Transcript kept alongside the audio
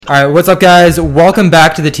All right, what's up, guys? Welcome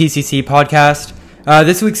back to the TCC podcast.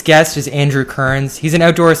 This week's guest is Andrew Kearns. He's an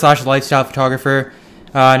outdoor/lifestyle photographer.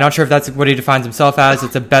 Not sure if that's what he defines himself as.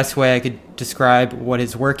 It's the best way I could describe what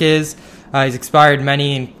his work is. He's inspired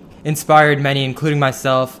many, including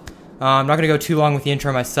myself. I'm not going to go too long with the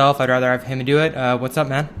intro myself. I'd rather have him do it. What's up,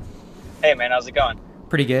 man? Hey, man, how's it going?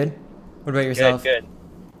 Pretty good. What about yourself? Good.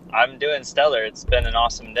 I'm doing stellar. It's been an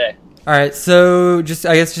awesome day. All right, so just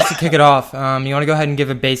to kick it off, you want to go ahead and give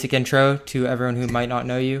a basic intro to everyone who might not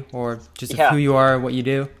know you, or just who you are, what you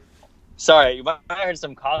do? Sorry, you might have heard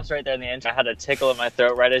some coughs right there in the intro. I had a tickle in my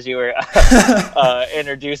throat right as you were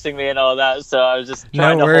introducing me and all that, so I was just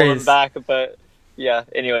trying to hold them back. But yeah,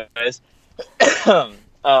 anyways. So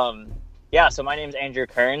my name's Andrew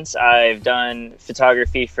Kearns. I've done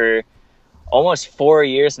photography for almost 4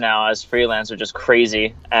 years now as freelance, which is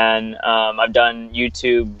crazy. And I've done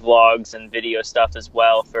YouTube vlogs and video stuff as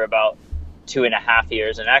well for about 2.5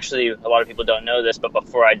 years. And actually, a lot of people don't know this, but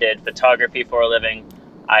before I did photography for a living,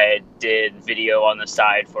 I did video on the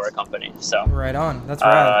side for a company. So right on. That's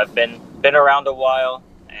right. I've been around a while,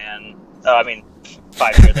 and 5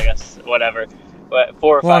 years, I guess, whatever. But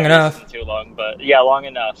 4 or 5 years isn't too long, but yeah, long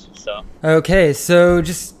enough. So okay, so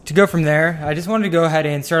just to go from there, I just wanted to go ahead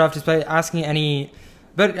and start off just by asking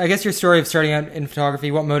but I guess your story of starting out in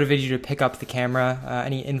photography, what motivated you to pick up the camera,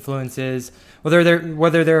 any influences, whether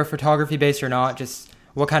they're photography based or not, just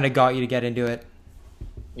what kind of got you to get into it?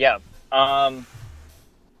 Yeah.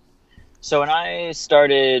 So when I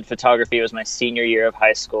started photography, it was my senior year of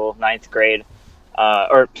high school, 9th grade,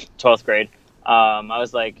 or 12th grade. I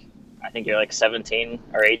was like, I think you're like 17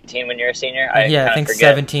 or 18 when you're a senior. I think forget.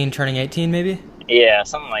 17 turning 18 maybe? Yeah,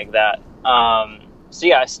 something like that.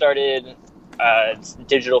 I started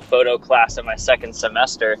digital photo class in my second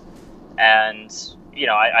semester, and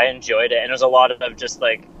I enjoyed it, and there's a lot of just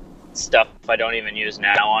like stuff I don't even use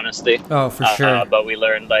now, honestly. Oh, for sure. But we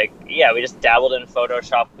learned we just dabbled in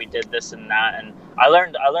Photoshop. We did this and that, and I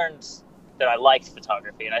learned that I liked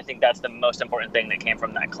photography, and I think that's the most important thing that came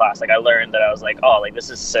from that class. Like, I learned that I was like, oh, like, this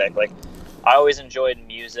is sick. Like, I always enjoyed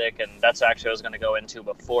music, and that's actually what I was going to go into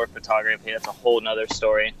before photography. That's a whole nother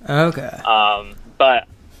story. Okay. But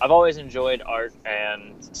I've always enjoyed art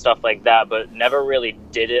and stuff like that, but never really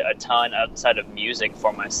did it a ton outside of music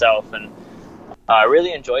for myself. And I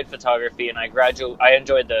really enjoyed photography, and I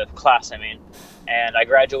enjoyed the class, and I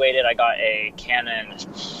graduated. I got a Canon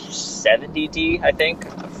 70D, I think,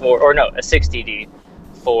 a 60D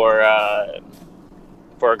for a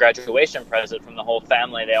graduation present from the whole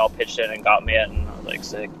family. They all pitched in and got me it, and I was like,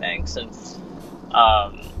 sick, thanks. And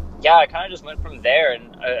I kind of just went from there.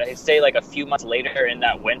 And I say like a few months later in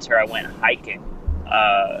that winter, I went hiking.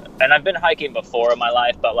 And I've been hiking before in my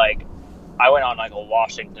life, but like I went on like a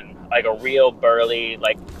Washington, like a real burly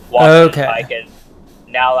like Washington hike, and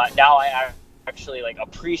now I actually like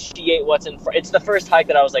appreciate what's in front. It's the first hike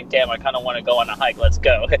that I was like, damn, I kind of want to go on a hike. Let's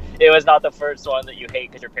go. It was not the first one that you hate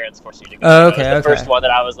because your parents force you to go. It was the first one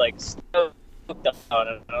that I was like stoked on,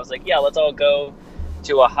 and I was like, yeah, let's all go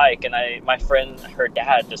to a hike. And my friend, her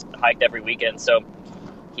dad just hiked every weekend, so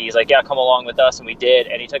he's like, yeah, come along with us, and we did.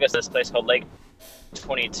 And he took us to this place called Lake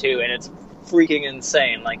 22, and it's freaking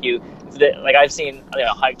insane. Like I've seen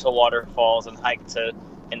hike to waterfalls and hike to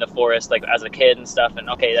in the forest like as a kid and stuff, and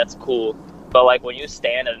okay, that's cool. But like when you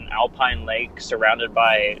stand at an alpine lake surrounded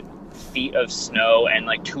by feet of snow and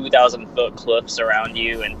like 2,000-foot cliffs around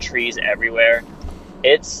you and trees everywhere,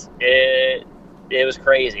 it was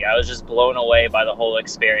crazy. I was just blown away by the whole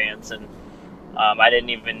experience, and I didn't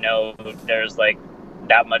even know there's like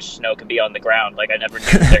that much snow could be on the ground. Like I never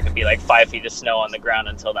knew there could be like 5 feet of snow on the ground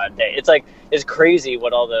until that day. It's crazy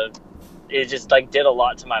what it just like did a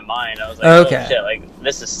lot to my mind. I was like, okay, oh, shit, like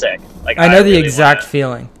this is sick. Like I know the exact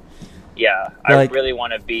feeling. Yeah, I really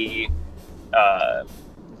want to be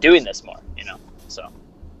doing this more, so.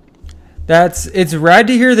 It's rad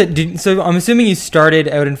to hear that. So I'm assuming you started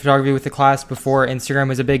out in photography with the class before Instagram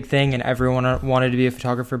was a big thing and everyone wanted to be a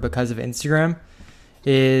photographer because of Instagram.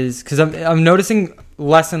 Because I'm noticing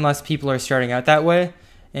less and less people are starting out that way,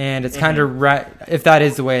 and it's kind of rad. If that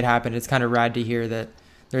is the way it happened, it's kind of rad to hear that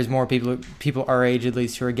there's more people our age at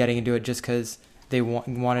least who are getting into it just because they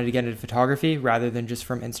wanted to get into photography rather than just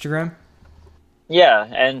from Instagram. Yeah,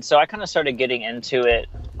 and so I kind of started getting into it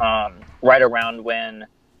right around when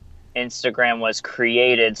Instagram was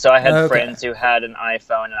created. So I had friends who had an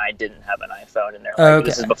iPhone and I didn't have an iPhone, and they're like,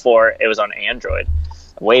 this is before it was on Android,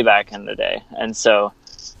 way back in the day. And so,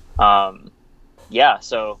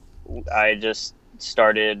 so I just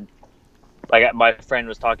started, like my friend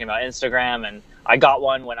was talking about Instagram, and I got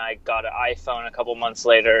one when I got an iPhone a couple months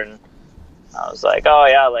later, and I was like, oh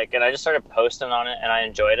yeah, like, and I just started posting on it, and I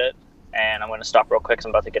enjoyed it. And I'm going to stop real quick because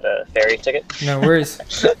I'm about to get a ferry ticket. No worries.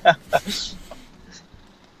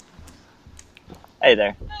 Hey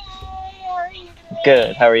there. Hi, how are you?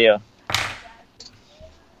 Good. How are you?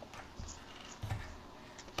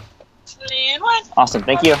 Awesome.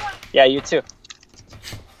 Thank you. Yeah, you too.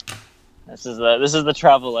 This is the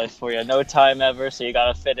travel life for you. No time ever, so you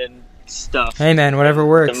gotta fit in stuff. Hey man, whatever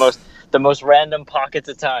works. The most random pockets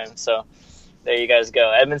of time. So there you guys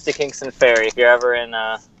go. Edmonds to Kingston Ferry. If you're ever in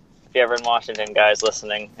Washington, guys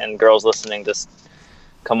listening and girls listening, just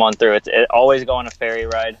come on through. It always go on a ferry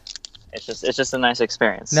ride. It's just a nice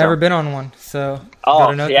experience. Never been on one, so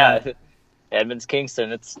oh yeah, that. Edmonds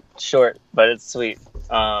Kingston. It's short, but it's sweet.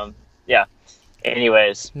 Yeah.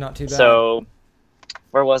 Anyways, not too bad. So,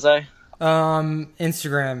 where was I?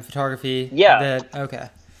 Instagram photography. Yeah. Okay.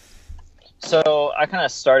 So I kind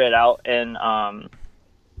of started out in, I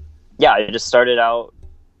just started out.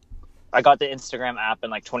 I got the Instagram app in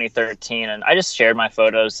like 2013, and I just shared my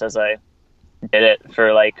photos as I did it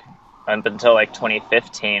for like up until like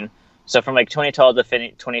 2015. So from like 2012 to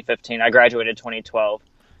 2015, I graduated 2012.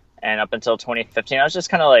 And up until 2015, I was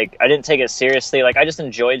just kind of like, I didn't take it seriously. Like, I just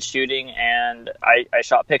enjoyed shooting, and I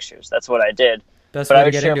shot pictures. That's what I did. But I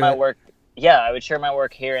would share my work. Yeah, I would share my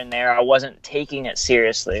work here and there. I wasn't taking it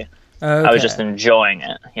seriously. Okay. I was just enjoying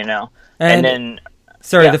it, you know. And then,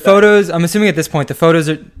 sorry, the photos. I'm assuming at this point, the photos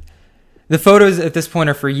at this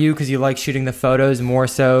point are for you because you like shooting the photos more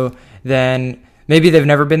so than. Maybe they've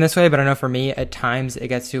never been this way, but I know for me, at times it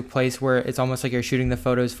gets to a place where it's almost like you're shooting the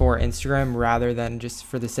photos for Instagram rather than just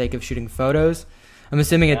for the sake of shooting photos. I'm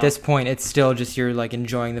assuming at this point, it's still just you're like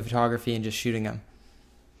enjoying the photography and just shooting them.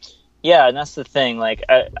 Yeah, and that's the thing. Like,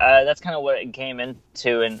 that's kind of what it came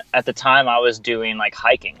into. And at the time, I was doing like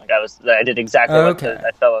hiking. Like, I did exactly what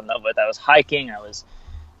I fell in love with. I was hiking. I was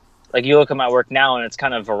like, you look at my work now, and it's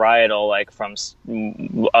kind of varietal, like from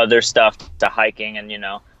other stuff to hiking, and you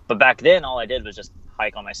know. But back then, all I did was just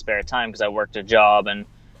hike on my spare time because I worked a job, and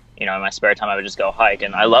you know, in my spare time, I would just go hike,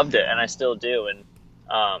 and I loved it, and I still do. And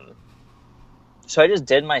so I just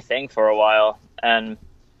did my thing for a while, and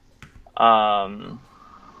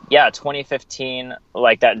 2015,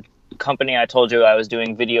 like that company I told you I was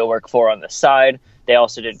doing video work for on the side, they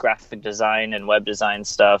also did graphic design and web design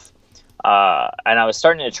stuff, and I was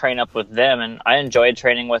starting to train up with them, and I enjoyed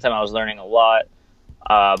training with them. I was learning a lot.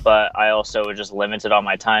 But I also was just limited on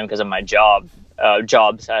my time because of my jobs. I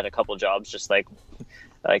had a couple jobs, just like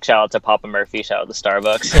shout out to Papa Murphy, shout out to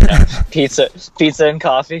Starbucks, you know, pizza and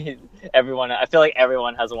coffee. I feel like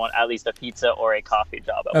everyone has at least a pizza or a coffee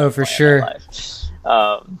job. For sure.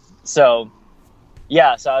 So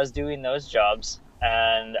I was doing those jobs,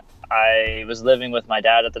 and I was living with my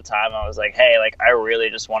dad at the time. I was like, hey, like I really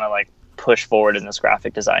just want to like push forward in this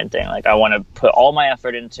graphic design thing. Like I want to put all my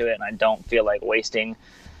effort into it, and I don't feel like wasting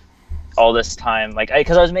all this time. Like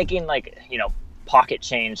because I was making like, you know, pocket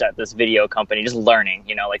change at this video company, just learning,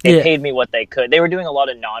 you know, like they paid me what they could. They were doing a lot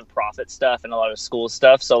of nonprofit stuff and a lot of school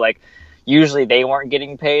stuff. So like usually they weren't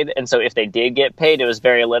getting paid. And so if they did get paid, it was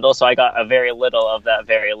very little. So I got a very little of that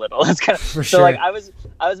very little. That's kind of, For so sure. like I was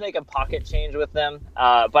making pocket change with them.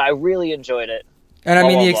 But I really enjoyed it. And I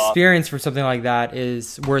mean, the experience for something like that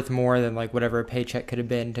is worth more than like whatever a paycheck could have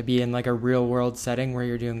been, to be in like a real world setting where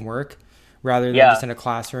you're doing work rather than just in a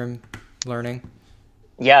classroom learning.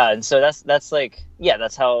 Yeah. And so that's like, yeah,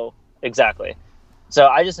 that's how exactly. So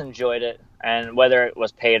I just enjoyed it. And whether it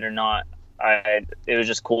was paid or not, it was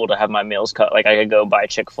just cool to have my meals cut. Like I could go buy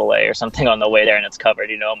Chick-fil-A or something on the way there and it's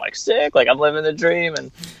covered, you know, I'm like sick, like I'm living the dream.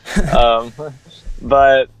 And,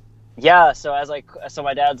 but yeah, so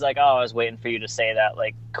my dad's like, oh, I was waiting for you to say that,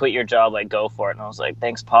 like, quit your job, like, go for it. And I was like,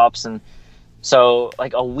 thanks, Pops. And so,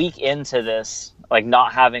 like, a week into this, like,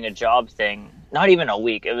 not having a job thing, not even a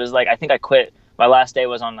week. It was like, I think I quit. My last day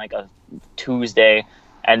was on, like, a Tuesday.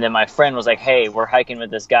 And then my friend was like, hey, we're hiking with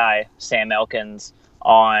this guy, Sam Elkins,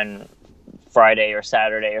 on Friday or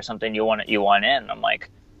Saturday or something. You want in? And I'm like,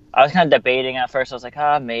 I was kind of debating at first. I was like,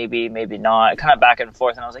 maybe not. Kind of back and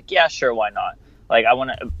forth. And I was like, yeah, sure, why not? Like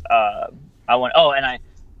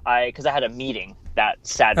because I had a meeting that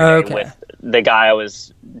Saturday with the guy I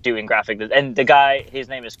was doing graphic, and the guy, his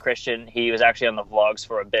name is Christian. He was actually on the vlogs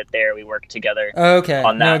for a bit there. We worked together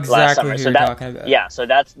on that last summer. So talking about. Yeah, so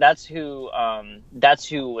that's who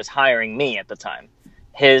was hiring me at the time.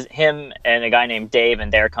 Him and a guy named Dave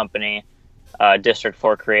and their company, District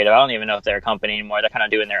 4 Creative. I don't even know if they're a company anymore. They're kind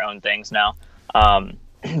of doing their own things now.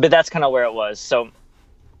 But that's kind of where it was. So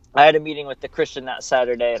I had a meeting with the Christian that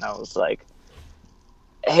Saturday, and I was like,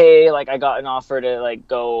 hey, like I got an offer to like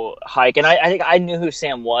go hike, and I think I knew who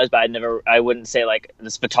Sam was, but I wouldn't say like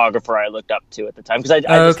this photographer I looked up to at the time, because I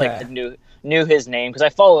just like Okay. knew his name, because I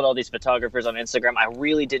followed all these photographers on Instagram. I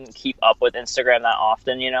really didn't keep up with Instagram that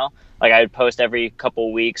often, like I'd post every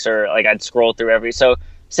couple weeks, or like I'd scroll through so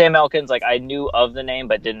Sam Elkins, like I knew of the name,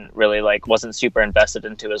 but didn't really like wasn't super invested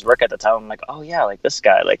into his work at the time. I'm like, oh yeah, like this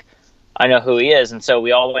guy, like I know who he is, and so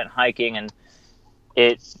we all went hiking, and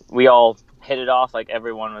we all hit it off, like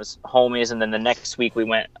everyone was homies. And then the next week we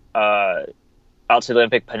went out to the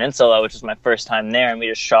Olympic Peninsula, which was my first time there, and we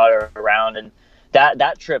just shot around. And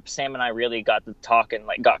that trip, Sam and I really got to talk and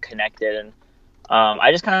like got connected. And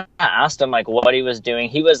I just kind of asked him like what he was doing.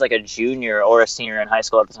 He was like a junior or a senior in high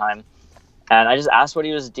school at the time, and I just asked what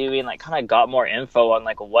he was doing, like kind of got more info on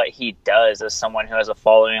like what he does as someone who has a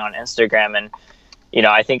following on Instagram. And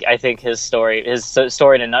I think his story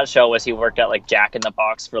in a nutshell was he worked at like Jack in the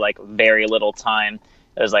Box for like very little time.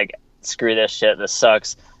 It was like, screw this shit, this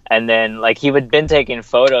sucks. And then like he would been taking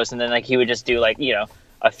photos, and then like he would just do like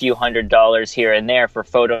a few $100s here and there for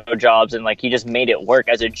photo jobs, and like he just made it work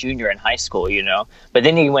as a junior in high school. But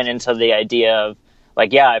then he went into the idea of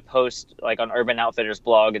like, yeah, I post like on Urban Outfitters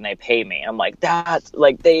blog and they pay me. I'm like, that's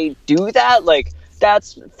like, they do that, like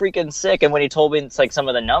that's freaking sick. And when he told me it's like some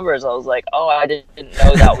of the numbers, I was like, oh, I didn't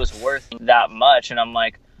know that was worth that much. And I'm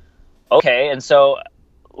like, okay. And so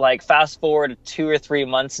like fast forward 2 or 3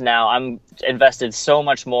 months now, I'm invested so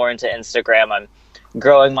much more into Instagram. I'm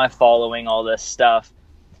growing my following, all this stuff.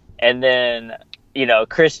 And then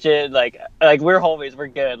Christian, like we're homies, we're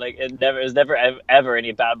good, like it was never ever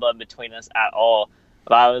any bad blood between us at all.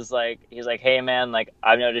 But I was like, he's like, hey man, like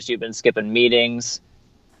I've noticed you've been skipping meetings,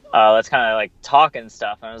 let's kind of like talk and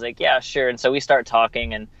stuff. And I was like, yeah, sure. And so we start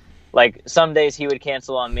talking, and like some days he would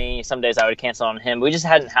cancel on me, some days I would cancel on him. We just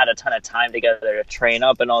hadn't had a ton of time together to train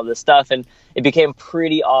up and all this stuff. And it became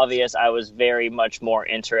pretty obvious I was very much more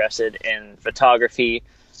interested in photography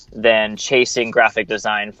than chasing graphic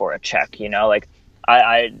design for a check. Like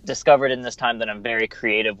I discovered in this time that I'm very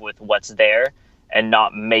creative with what's there and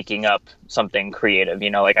not making up something creative.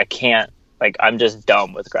 Like I can't, like I'm just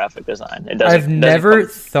dumb with graphic design. I've never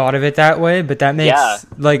thought of it that way, but that makes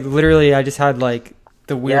like literally I just had like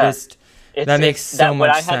the weirdest. That makes so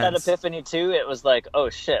much sense. When I had that epiphany too, it was like, oh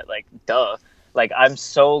shit, like duh. Like I'm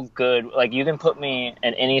so good. Like you can put me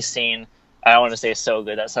in any scene. I don't want to say so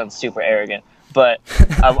good. That sounds super arrogant. But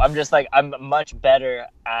I'm just like, I'm much better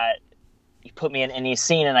at, you put me in any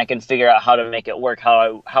scene and I can figure out how to make it work,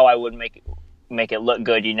 how I would make it look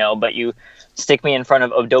good, but you stick me in front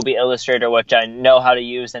of Adobe Illustrator, which I know how to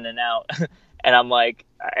use in and out, and I'm like,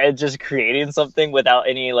 just creating something without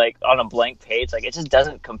any, like on a blank page, like it just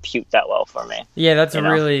doesn't compute that well for me. Yeah, that's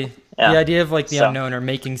really the idea of like the unknown, or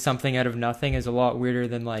making something out of nothing, is a lot weirder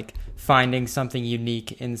than like finding something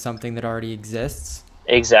unique in something that already exists.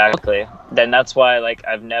 Exactly. Then that's why like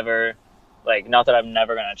I've never, like, not that I'm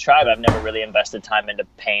never gonna try, but I've never really invested time into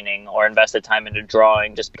painting or invested time into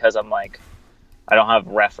drawing, just because I'm like, I don't have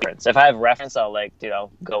reference. If I have reference, I'll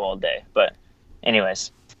I'll go all day. But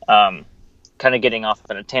anyways, kind of getting off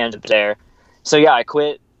on a tangent there. So yeah, I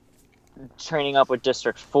quit training up with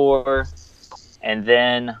District 4, and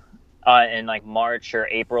then in like March or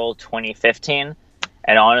April 2015,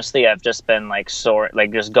 and honestly, I've just been like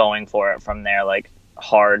just going for it from there, like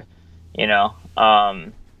hard, there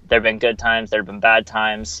have been good times, there have been bad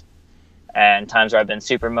times, and times where I've been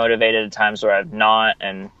super motivated, times where I've not.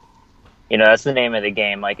 And that's the name of the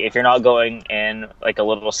game. Like if you're not going in like a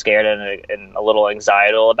little scared and a little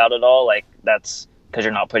anxietal about it all, like that's because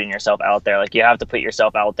you're not putting yourself out there. Like you have to put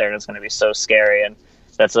yourself out there, and it's going to be so scary. And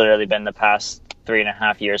that's literally been the past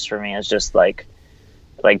 3.5 years for me, is just like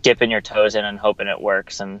dipping your toes in and hoping it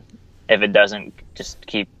works. And if it doesn't, just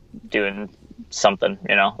keep doing something,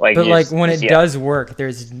 but like when it does work,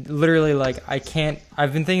 there's literally like, I've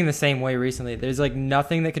been thinking the same way recently. There's like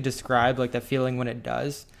nothing that could describe like that feeling when it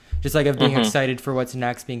does, just like of being excited for what's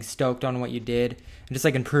next, being stoked on what you did, and just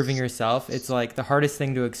like improving yourself. It's like the hardest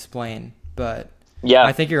thing to explain, but yeah,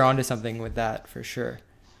 I think you're onto something with that for sure.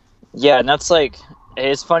 Yeah. And that's like,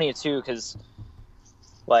 it's funny too, because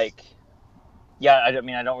like, yeah, I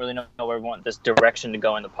mean, I don't really know where we want this direction to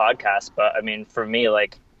go in the podcast, but I mean, for me,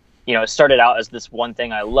 like, it started out as this one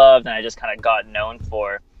thing I loved, and I just kind of got known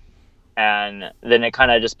for. And then it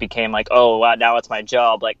kind of just became like, oh, wow, now it's my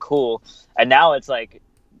job. Like, cool. And now it's like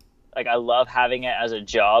I love having it as a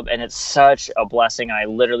job, and it's such a blessing. I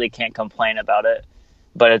literally can't complain about it.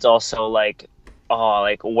 But it's also like, oh,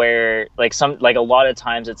 like where, like a lot of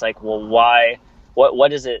times it's like, well, why,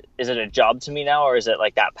 what is it? Is it a job to me now? Or is it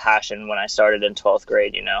like that passion when I started in 12th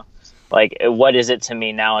grade, like, what is it to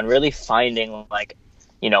me now? And really finding like,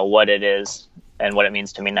 what it is and what it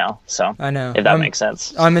means to me now. So I know. if that makes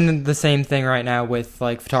sense. I'm in the same thing right now with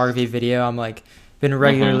like photography, video. I'm like been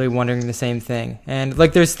regularly wondering the same thing. And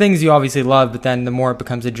like there's things you obviously love, but then the more it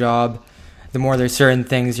becomes a job, the more there's certain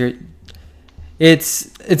things it's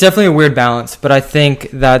definitely a weird balance, but I think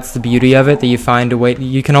that's the beauty of it, that you find a way,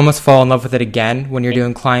 you can almost fall in love with it again when you're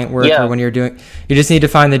doing client work or when you just need to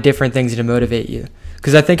find the different things to motivate you.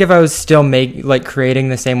 Because I think if I was still creating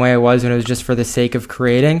the same way I was when it was just for the sake of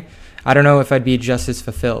creating, I don't know if I'd be just as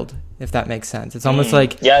fulfilled, if that makes sense. It's almost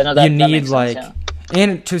like you need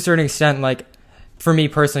and to a certain extent, like for me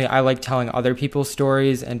personally, I like telling other people's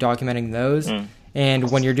stories and documenting those.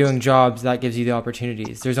 And when you're doing jobs, that gives you the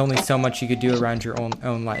opportunities. There's only so much you could do around your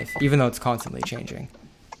own life, even though it's constantly changing.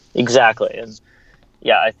 Exactly. And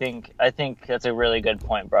yeah, I think that's a really good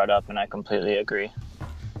point brought up, and I completely agree.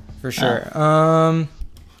 For sure.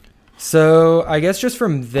 So I guess just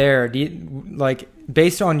from there,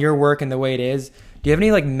 based on your work and the way it is, do you have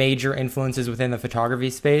any major influences within the photography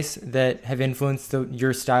space that have influenced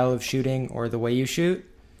your style of shooting or the way you shoot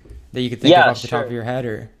that you could think of off the top of your head?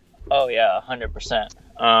 Or oh yeah,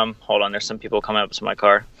 100%. Hold on, there's some people coming up to my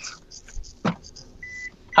car.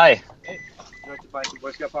 Hi. Hey, you want to buy some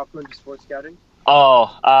Boy Scout popcorn to sports scouting?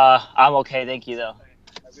 Oh, I'm okay, thank you though.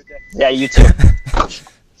 Have a good day. Yeah, you too.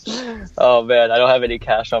 Oh man, I don't have any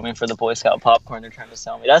cash on me for the Boy Scout popcorn they're trying to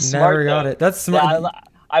sell me. That's smart. Never got it. That's smart. Yeah,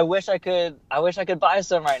 I wish I could buy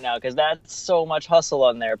some right now, because that's so much hustle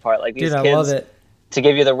on their part. Like these kids, I love it. To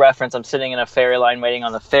give you the reference, I'm sitting in a ferry line waiting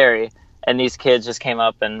on the ferry, and these kids just came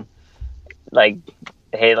up and hey,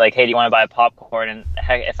 do you want to buy popcorn? And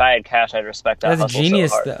heck, if I had cash, I'd respect that. That's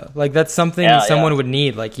genius, though. Like that's something someone would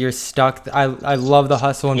need. Like you're stuck. I love the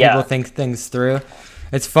hustle when people think things through.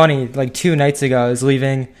 It's funny. Like 2 nights ago, I was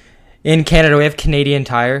leaving. In Canada, we have Canadian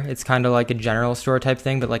Tire. It's kind of like a general store type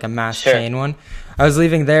thing, but like a mass chain one. I was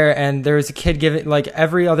leaving there, and there was a kid giving,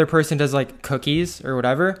 every other person does cookies or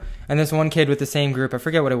whatever, and this one kid with the same group, I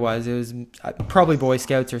forget what it was. It was probably Boy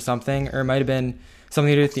Scouts or something, or it might have been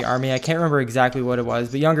something to do with the Army. I can't remember exactly what it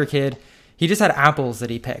was, but younger kid, he just had apples that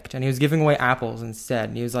he picked, and he was giving away apples instead.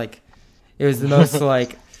 And he was it was the most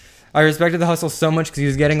I respected the hustle so much because he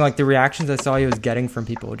was getting the reactions I saw he was getting from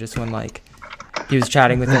people just when he was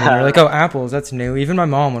chatting with them, and they're like, oh, apples, that's new. Even my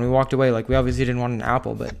mom, when we walked away, we obviously didn't want an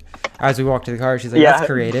apple, but as we walked to the car, she's like, that's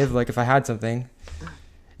creative, if I had something.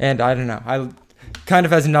 And I don't know, I kind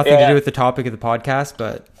of has nothing to do with the topic of the podcast,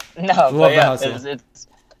 but I love the hustle.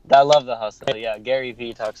 I love the hustle. Yeah, Gary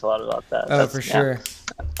Vee talks a lot about that. Oh, for sure.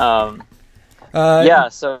 So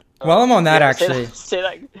while I'm on that, actually, say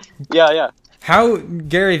that. Yeah. How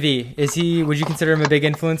Gary Vee, would you consider him a big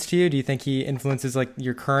influence to you? Do you think he influences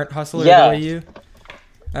your current hustle or the way you?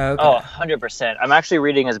 Okay. Oh, 100%. I'm actually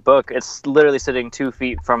reading his book. It's literally sitting 2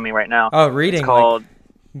 feet from me right now. Oh, reading. It's called.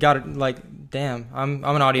 Got it. Damn. I'm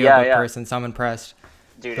an audiobook person, so I'm impressed.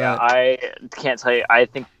 Dude, I can't tell you. I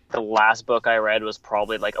think the last book I read was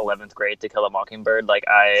probably 11th grade, To Kill a Mockingbird.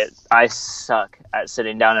 I suck at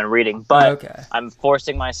sitting down and reading, but I'm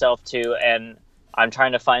forcing myself to, and I'm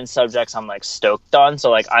trying to find subjects I'm stoked on.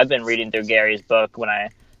 So I've been reading through Gary's book when I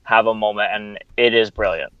have a moment, and it is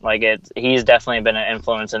brilliant. He's definitely been an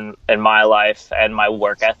influence in my life and my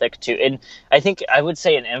work ethic too. And I think I would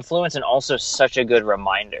say an influence, and also such a good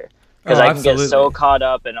reminder, because I can get so caught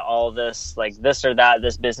up in all this, this or that,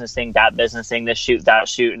 this business thing, that business thing, this shoot, that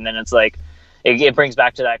shoot, and then it's it brings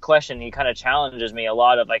back to that question. He kind of challenges me a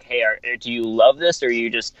lot of hey, do you love this, or are you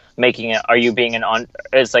just making it? Are you being are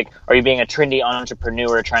you being a trendy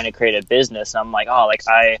entrepreneur trying to create a business? And I'm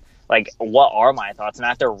what are my thoughts? And I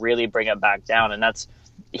have to really bring it back down. And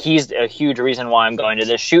he's a huge reason why I'm going to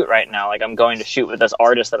this shoot right now. I'm going to shoot with this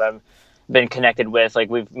artist that I've been connected with.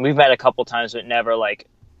 We've met a couple times, but never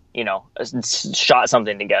shot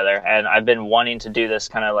something together. And I've been wanting to do this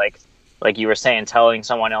kind of like you were saying, telling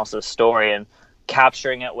someone else's story and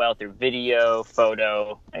capturing it well through video,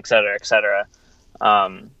 photo, et cetera, et cetera.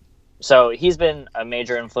 So he's been a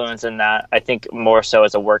major influence in that. I think more so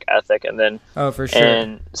as a work ethic. And then, for sure.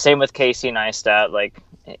 And same with Casey Neistat.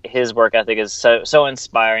 His work ethic is so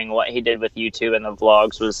inspiring. What he did with YouTube and the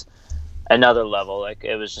vlogs was another level.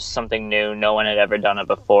 It was just something new. No one had ever done it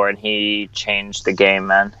before, and he changed the game,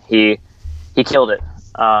 man. He killed it.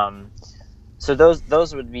 So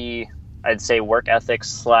those would be, I'd say, work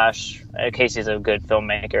ethics / Casey's a good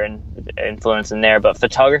filmmaker and influence in there. But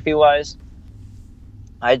photography wise,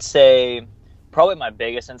 I'd say probably my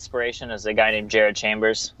biggest inspiration is a guy named Jared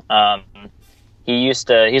Chambers. He's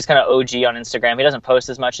kind of OG on Instagram. He doesn't post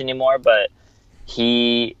as much anymore, but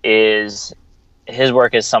his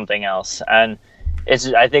work is something else. And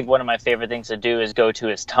I think one of my favorite things to do is go to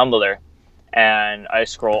his Tumblr and I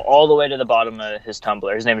scroll all the way to the bottom of his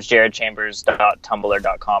Tumblr. His name is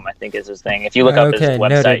jaredchambers.tumblr.com, I think is his thing. If you look up his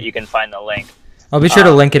website, noted. you can find the link. I'll be sure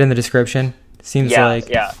to link it in the description. Seems like...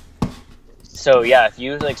 Yeah. So, yeah, if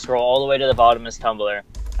you like scroll all the way to the bottom of his Tumblr,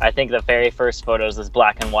 I think the very first photo is this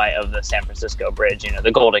black and white of the San Francisco Bridge,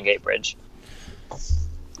 the Golden Gate Bridge.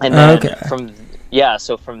 And then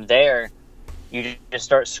so from there, you just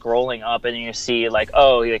start scrolling up and you see like,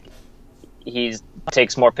 he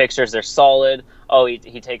takes more pictures. They're solid. Oh,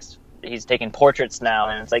 he's taking portraits now.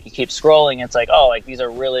 And it's like, you keep scrolling. It's like, these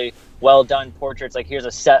are really well done portraits. Like, here's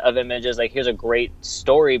a set of images. Like, here's a great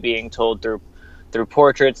story being told through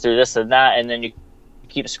portraits, through this and that. And then you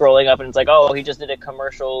keep scrolling up and it's like, he just did a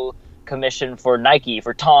commercial commission for Nike,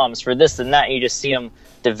 for Tom's, for this and that. And you just see him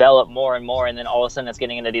develop more and more. And then all of a sudden it's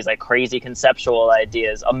getting into these like crazy conceptual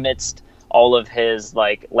ideas amidst all of his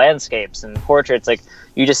like landscapes and portraits. Like,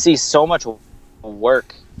 you just see so much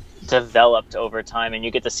work developed over time, and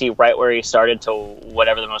you get to see right where he started to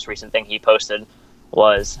whatever the most recent thing he posted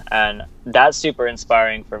was. And that's super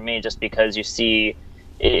inspiring for me, just because you see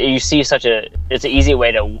it's an easy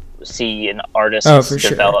way to see an artist's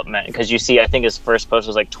development, because you see, I think his first post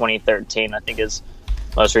was like 2013. I think his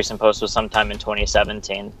most recent post was sometime in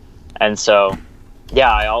 2017. And so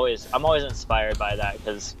yeah, I'm always inspired by that,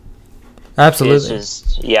 because absolutely,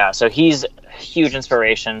 so he's a huge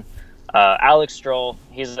inspiration. Alex Stroll,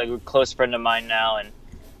 he's a close friend of mine now,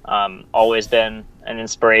 and always been an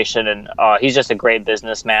inspiration, and he's just a great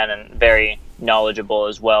businessman and very knowledgeable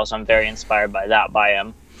as well, so I'm very inspired by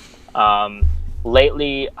him.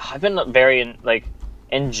 Lately, I've been very,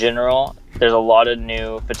 in general, there's a lot of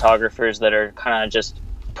new photographers that are kind of just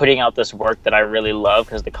putting out this work that I really love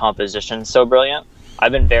because the composition's so brilliant.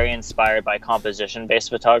 I've been very inspired by composition-based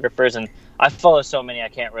photographers, and I follow so many I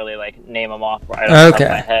can't really name them off right off the top of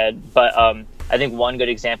my head. But I think one good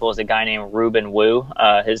example is a guy named Ruben Wu.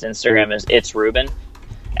 His Instagram is It's Ruben,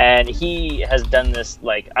 and he has done this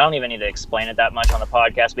I don't even need to explain it that much on the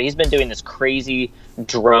podcast, but he's been doing this crazy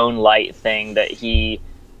drone light thing that he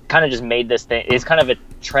kind of just made this thing. It's kind of a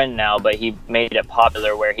trend now, but he made it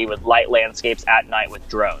popular where he would light landscapes at night with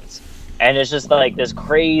drones, and it's just this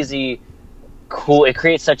crazy cool. It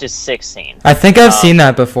creates such a sick scene. I think I've seen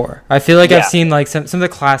that before. I feel like I've seen some of the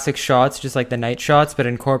classic shots, just like the night shots, but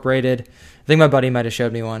incorporated. I think my buddy might have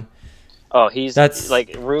showed me one.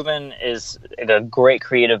 Ruben is a great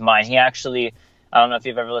creative mind. He actually, I don't know if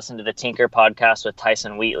you've ever listened to the Tinker podcast with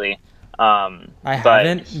Tyson Wheatley. I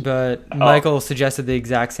haven't, but Michael suggested the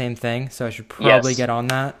exact same thing, so I should probably get on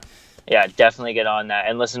that. Yeah, definitely get on that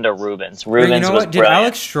and listen to Ruben's. Did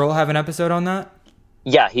Alex Stroll have an episode on that?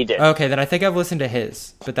 Yeah, he did. Okay, then I think I've listened to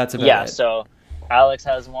his, but that's about it. Yeah, so Alex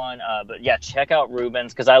has one, but yeah, check out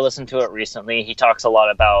Ruben's, because I listened to it recently. He talks a lot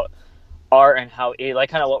about art and how,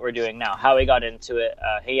 kind of what we're doing now, how he got into it.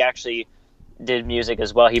 He actually did music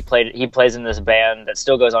as well. He plays in this band that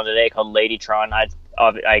still goes on today called Ladytron.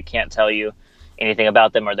 I can't tell you anything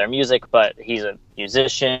about them or their music, but he's a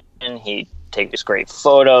musician. He takes great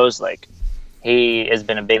photos. He has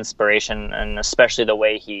been a big inspiration, and especially the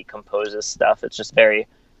way he composes stuff. It's just very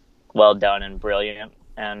well done and brilliant.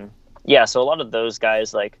 And yeah, so a lot of those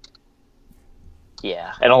guys, and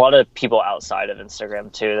a lot of people outside of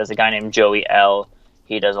Instagram too. There's a guy named Joey L.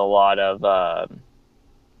 He does a lot of,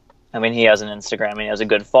 he has an Instagram and he has a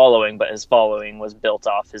good following, but his following was built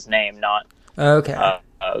off his name, not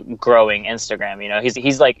growing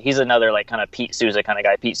Instagram. He's another kind of Pete Souza kind of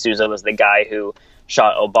guy. Pete Souza was the guy who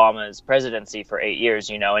shot Obama's presidency for 8 years,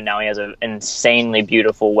 and now he has an insanely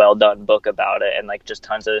beautiful, well done book about it, and just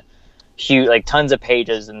tons of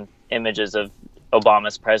pages and images of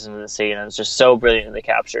Obama's presidency, and it's just so brilliantly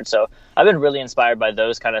captured. So I've been really inspired by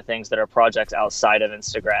those kind of things that are projects outside of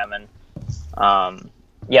Instagram. And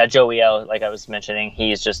Joey L, like I was mentioning,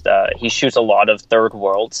 he's just he shoots a lot of third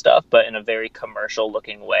world stuff, but in a very commercial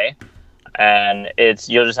looking way, and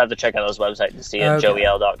you'll just have to check out his website to see it.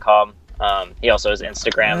 joeyl.com. He also has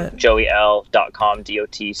Instagram, joeyl.com,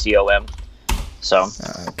 DOTCOM. So,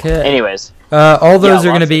 anyways. All those are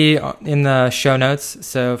going to be in the show notes.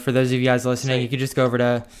 So for those of you guys listening, you can just go over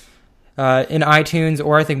to in iTunes,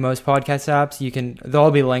 or I think most podcast apps, they'll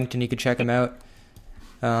all be linked and you can check them out.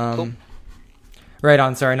 Cool. Right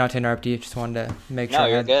on. Sorry not to interrupt you. Just wanted to make sure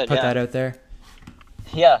I put that out there.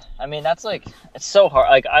 Yeah. That's it's so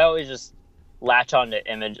hard. I always just latch on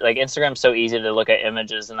to image. Instagram's so easy to look at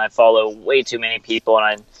images, and I follow way too many people, and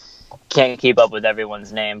I can't keep up with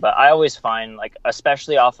everyone's name. But I always find,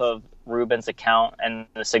 especially off of Ruben's account and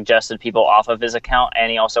the suggested people off of his account,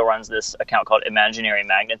 and he also runs this account called Imaginary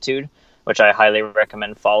Magnitude, which I highly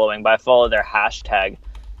recommend following. But I follow their hashtag,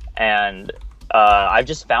 and I've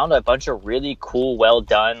just found a bunch of really cool, well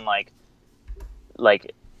done like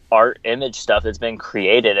art image stuff that's been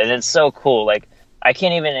created, and it's so cool. Like I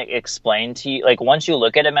can't even explain to you. Like once you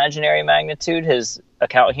look at Imaginary Magnitude, his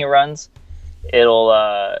account he runs,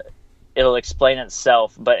 it'll explain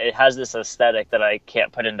itself, but it has this aesthetic that I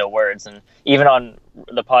can't put into words. And even on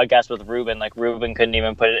the podcast with Ruben, like Ruben couldn't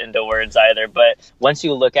even put it into words either. But once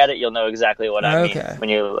you look at it, you'll know exactly what I mean when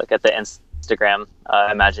you look at the Instagram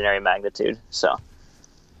Imaginary Magnitude. So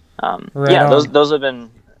those have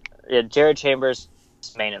been Jared Chambers'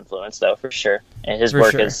 main influence though, for sure. And his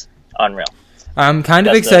work is unreal. I'm kind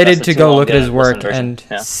of excited to go look at his work and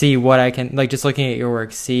see what I can, like, just looking at your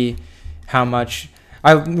work, see how much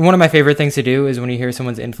one of my favorite things to do is when you hear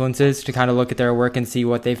someone's influences, to kind of look at their work and see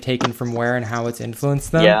what they've taken from where and how it's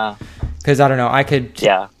influenced them. Yeah. Because I don't know, I could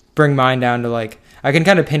bring mine down to, like, I can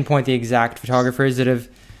kind of pinpoint the exact photographers that have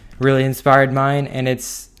really inspired mine, and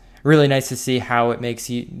it's really nice to see how it makes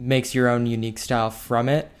your own unique style from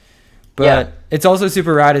it. But it's also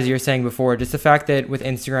super rad, as you were saying before, just the fact that with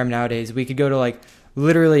Instagram nowadays, we could go to, like,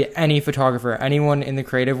 literally any photographer, anyone in the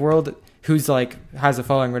creative world who's, like, has a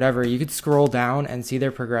following, whatever. You could scroll down and see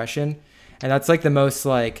their progression, and that's, like, the most,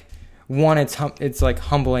 like, it's like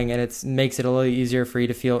humbling, and it makes it a little easier for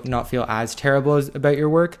you to not feel as terrible about your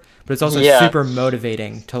work, but it's also super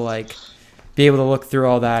motivating to, like, be able to look through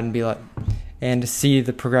all that and be like, and to see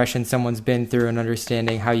the progression someone's been through and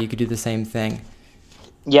understanding how you could do the same thing.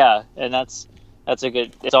 Yeah, and that's a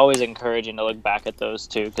good. It's always encouraging to look back at those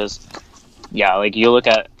too, because like you look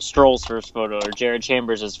at Stroll's first photo or Jared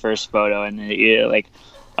Chambers' first photo, and like,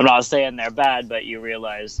 I'm not saying they're bad, but you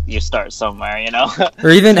realize you start somewhere, you know.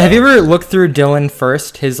 Or even have you ever looked through Dylan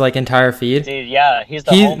first, his, like, entire feed? Dude, yeah, he's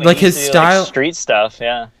the homie. Like, his style, like, street stuff.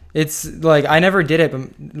 Yeah, it's like I never did it,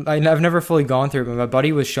 but I've never fully gone through it. But my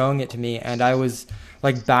buddy was showing it to me, and I was,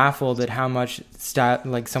 like, baffled at how much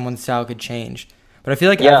like someone's style could change. But I feel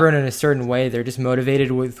like everyone in a certain way, they're just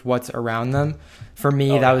motivated with what's around them. For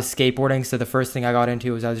me, that was skateboarding. So the first thing I got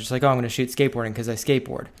into was I was just like, oh, I'm going to shoot skateboarding because I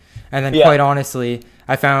skateboard. And then quite honestly,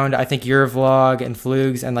 I think your vlog and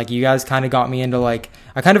Flugs and, like, you guys kind of got me into, like,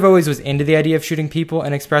 I kind of always was into the idea of shooting people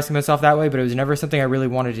and expressing myself that way, but it was never something I really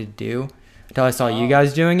wanted to do until I saw you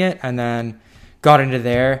guys doing it and then got into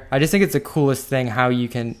there. I just think it's the coolest thing how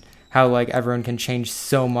like everyone can change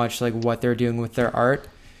so much, like, what they're doing with their art.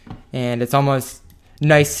 And it's almost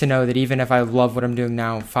nice to know that even if I love what I'm doing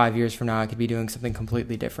now, 5 years from now, I could be doing something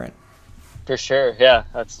completely different. For sure.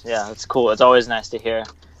 That's cool. It's always nice to hear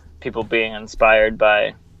people being inspired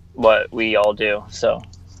by what we all do. So,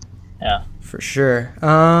 yeah. For sure.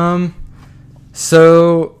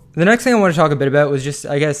 So the next thing I want to talk a bit about was just,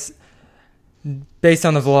 I guess, based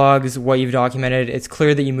on the vlogs, what you've documented, it's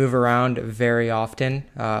clear that you move around very often,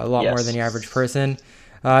 a lot more than the average person.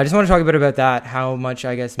 I just want to talk a bit about that, how much,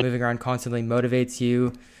 I guess, moving around constantly motivates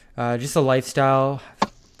you, just the lifestyle,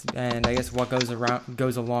 and I guess what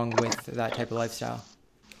goes along with that type of lifestyle.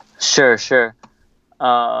 Sure. So,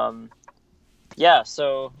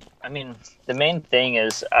 I mean, the main thing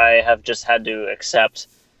is I have just had to accept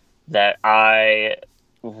that I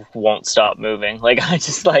won't stop moving. Like, I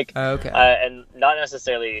just, like, and not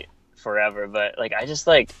necessarily forever, but, like, I just,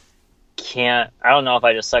 like, can't. I don't know if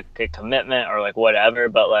I just suck at commitment or, like, whatever,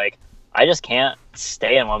 but, like, I just can't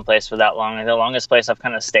stay in one place for that long. Like, the longest place I've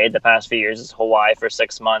kind of stayed the past few years is Hawaii for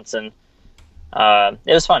 6 months, and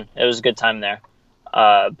it was fun. It was a good time there.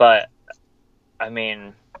 But I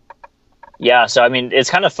mean, so I mean, it's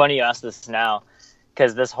kind of funny you ask this now,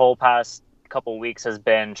 because this whole past couple weeks has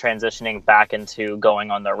been transitioning back into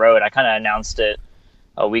going on the road. I kind of announced it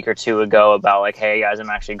a week or two ago about, like, hey guys, I'm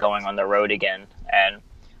actually going on the road again and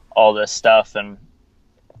all this stuff. And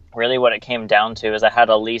really what it came down to is I had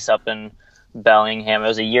a lease up in Bellingham. It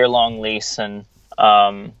was a year-long lease, and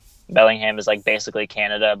Bellingham is, like, basically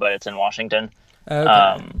Canada, but it's in Washington.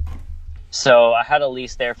 So I had a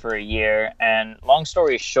lease there for a year, and long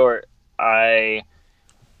story short, I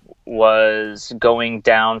was going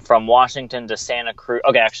down from Washington to Santa Cruz.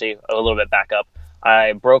 Okay, actually, a little bit back up.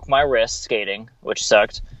 I broke my wrist skating, which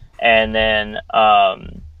sucked, and then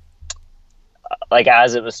like,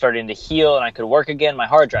 as it was starting to heal and I could work again, my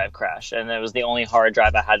hard drive crashed, and it was the only hard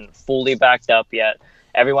drive I hadn't fully backed up yet.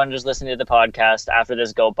 Everyone just listening to the podcast, after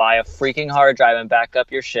this, go buy a freaking hard drive and back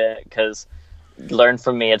up your shit, because learn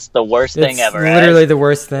from me, it's the worst thing ever. It's literally the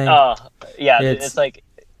worst thing. Oh, yeah, it's like,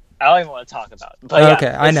 I don't even want to talk about it. But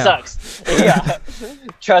it sucks. Yeah.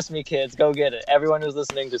 Trust me, kids, go get it. Everyone who's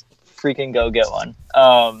listening, just freaking go get one.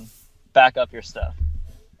 Back up your stuff.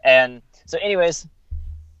 And so anyways,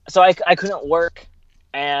 so I couldn't work,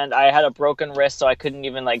 and I had a broken wrist, so I couldn't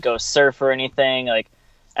even, like, go surf or anything. Like,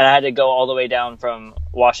 and I had to go all the way down from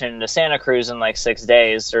Washington to Santa Cruz in like 6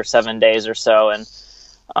 days or 7 days or so. And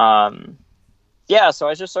so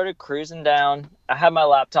I just started cruising down. I had my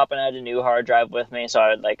laptop and I had a new hard drive with me, so I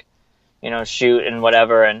would like, shoot and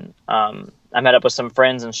whatever. And I met up with some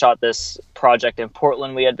friends and shot this project in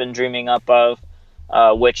Portland we had been dreaming up of,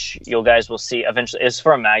 which you guys will see eventually. It's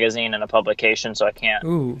for a magazine and a publication, so I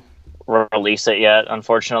can't release it yet,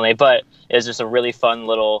 unfortunately. But it's just a really fun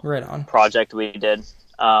little project we did.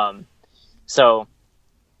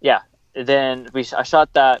 Then I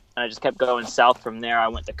shot that, and I just kept going south from there. I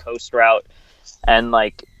went the coast route, and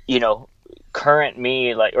current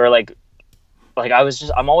me, I'm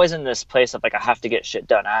always in this place of like, I have to get shit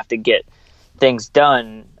done. I have to get things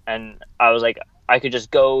done. And I was like, I could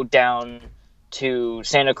just go down to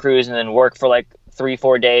Santa Cruz and then work for like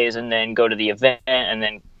 3-4 days and then go to the event and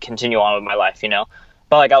then continue on with my life,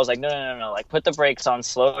 But like, I was like, no, like put the brakes on,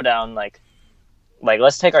 slow down. Like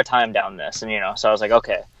let's take our time down this. And, so I was like,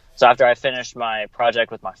 okay. So after I finished my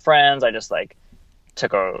project with my friends, I just like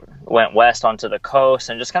went west onto the coast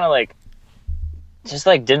and just kind of like,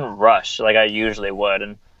 didn't rush like I usually would.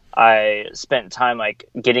 And I spent time like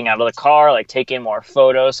getting out of the car, like taking more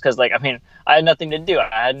photos. Cause like, I had nothing to do. I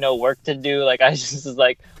had no work to do. Like, I just was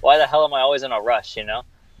like, why the hell am I always in a rush,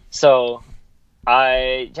 So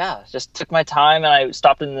I just took my time, and I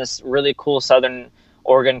stopped in this really cool Southern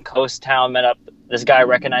Oregon coast town, met up. This guy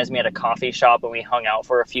recognized me at a coffee shop, and we hung out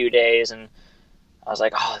for a few days. And I was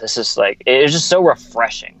like, oh, this is like, it was just so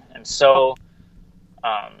refreshing and so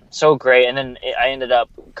great. And then I ended up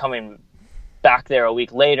coming back there a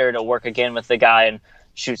week later to work again with the guy and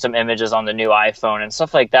shoot some images on the new iPhone and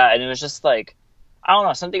stuff like that. And it was just like, I don't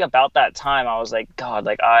know, something about that time. I was like, God,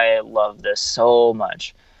 like I love this so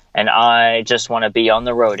much, and I just want to be on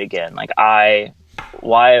the road again. Like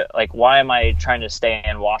why am I trying to stay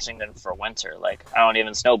in Washington for winter? Like I don't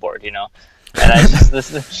even snowboard, And I just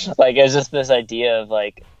it's just this idea of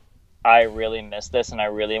like, I really miss this and I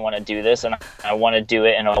really want to do this, and I want to do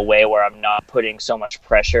it in a way where I'm not putting so much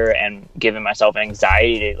pressure and giving myself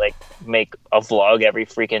anxiety to like make a vlog every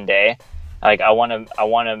freaking day. Like I want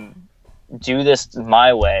to do this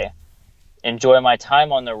my way, enjoy my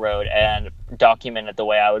time on the road, and document it the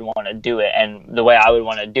way I would want to do it. And the way I would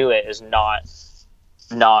want to do it is not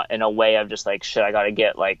in a way of just like, shit, I got to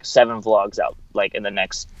get like 7 vlogs out like in the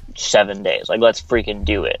next 7 days. Like let's freaking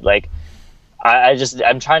do it. Like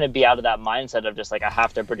I'm trying to be out of that mindset of just like, I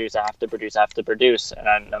have to produce. And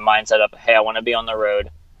I'm the mindset of, hey, I want to be on the road.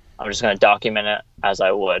 I'm just going to document it as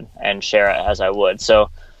I would and share it as I would.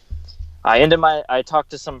 So I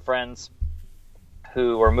talked to some friends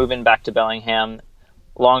who were moving back to Bellingham.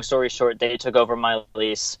 Long story short, they took over my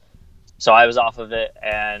lease. So I was off of it,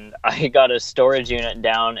 and I got a storage unit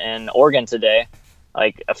down in Oregon today,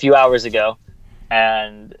 like a few hours ago.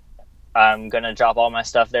 And I'm going to drop all my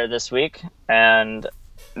stuff there this week, and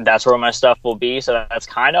that's where my stuff will be. So that's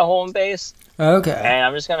kind of home base. Okay. And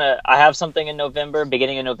I'm just I have something in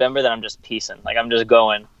beginning of November, that I'm just piecing. Like I'm just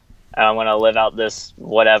going, and I'm going to live out this,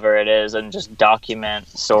 whatever it is, and just document,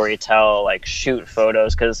 story tell, like shoot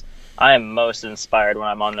photos. Cause I am most inspired when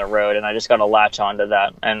I'm on the road, and I just got to latch onto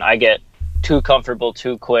that. And I get too comfortable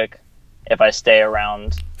too quick if I stay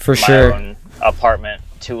around my own apartment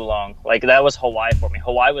too long. Like that was Hawaii for me.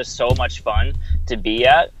 Hawaii was so much fun to be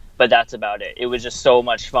at, but that's about it. It was just so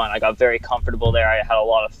much fun. I got very comfortable there. I had a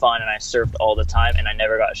lot of fun, and I surfed all the time, and I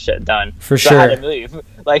never got shit done. For so sure. I had to leave.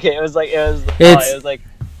 Like it was like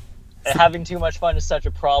having too much fun is such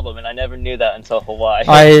a problem, and I never knew that until Hawaii.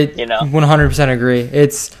 I 100% agree.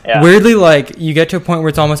 It's weirdly like you get to a point where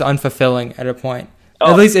it's almost unfulfilling at a point.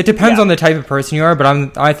 At least it depends on the type of person you are,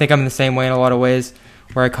 but I think I'm in the same way in a lot of ways,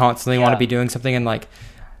 where I constantly want to be doing something, and like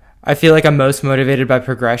I feel like I'm most motivated by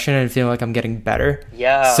progression and feel like I'm getting better.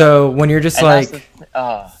 Yeah. So when you're just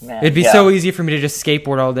it'd be so easy for me to just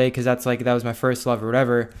skateboard all day because that was my first love or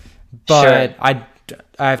whatever. But I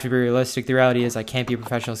have to be realistic. The reality is I can't be a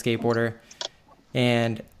professional skateboarder,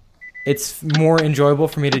 and it's more enjoyable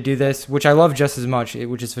for me to do this, which I love just as much,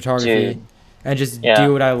 which is photography. Dude. And just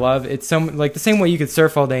do what I love. It's like the same way you could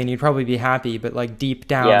surf all day and you'd probably be happy, but like deep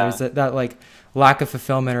down there's that like lack of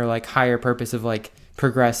fulfillment or like higher purpose of like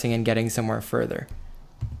progressing and getting somewhere further.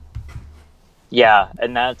 Yeah,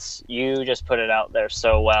 and you just put it out there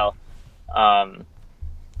so well. You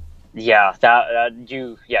nailed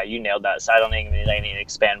that. So I don't think I need to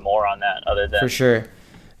expand more on that other than for sure.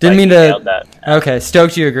 Didn't mean to. Nailed that. Okay,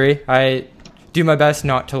 Stoked, you agree? I do my best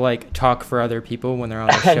not to like talk for other people when they're on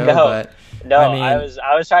the show, but. No,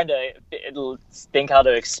 I was trying to think how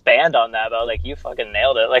to expand on that, but I was like, you fucking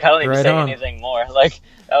nailed it. Like, I don't even say anything more. Like,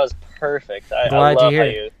 that was perfect. I love how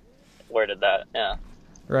you worded that. Yeah.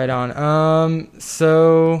 Right on.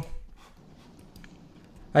 So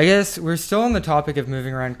I guess we're still on the topic of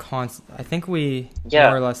moving around I think we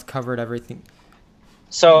more or less covered everything.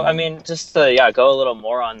 So, I mean, just to go a little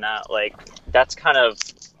more on that, like, that's kind of,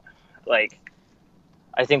 like,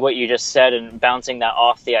 I think what you just said, and bouncing that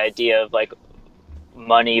off the idea of, like,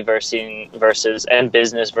 money versus and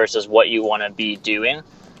business versus what you want to be doing.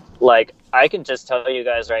 Like, I can just tell you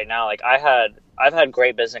guys right now, like, I've had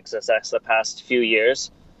great business success the past few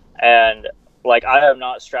years, and, like, I am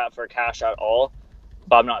not strapped for cash at all,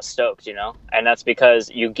 but I'm not stoked, you know? And that's because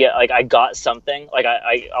you get, like, I got something, like,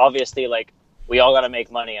 I obviously, like, we all got to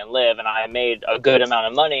make money and live, and I made a good amount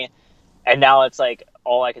of money, and now it's, like,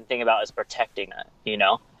 all I can think about is protecting it, you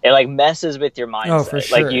know? It, like, messes with your mindset. Oh, for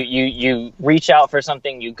sure. Like, you reach out for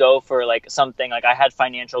something, you go for, like, something, like, I had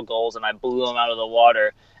financial goals, and I blew them out of the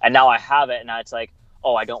water, and now I have it, and now it's like,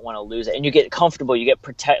 oh, I don't want to lose it. And you get comfortable, you get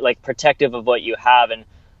protective of what you have, and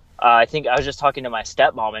I think I was just talking to my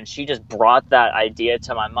stepmom, and she just brought that idea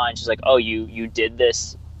to my mind. She's like, oh, you did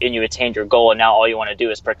this, and you attained your goal, and now all you want to do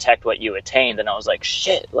is protect what you attained. And I was like,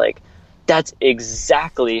 shit, like, that's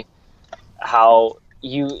exactly how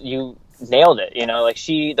you nailed it, you know? Like,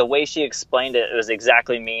 the way she explained it, it was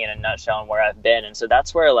exactly me in a nutshell and where I've been. And so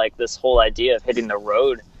that's where, like, this whole idea of hitting the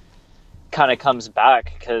road kind of comes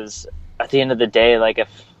back, because at the end of the day, like, if,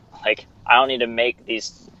 like, I don't need to make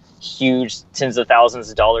these huge tens of thousands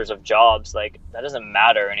of dollars of jobs, like, that doesn't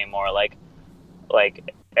matter anymore. Like,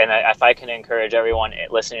 if I can encourage everyone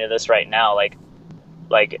listening to this right now, like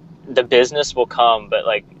the business will come, but,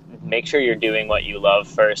 like, make sure you're doing what you love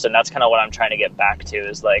first. And that's kind of what I'm trying to get back to,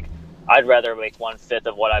 is, like, I'd rather make 1/5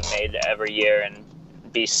 of what I've made every year and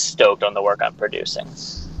be stoked on the work I'm producing.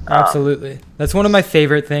 Absolutely. That's one of my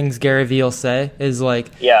favorite things Gary Vee will say, is,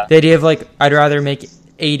 like, the idea of, like, I'd rather make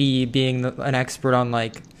 80 being an expert on,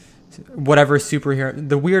 like, whatever superhero,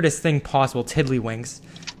 the weirdest thing possible, tiddlywinks,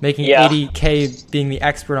 making 80K being the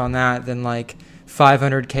expert on that, than, like,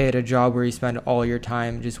 500K at a job where you spend all your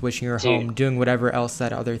time just wishing you were home doing whatever else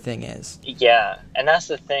that other thing is. Yeah, and that's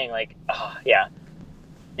the thing, like,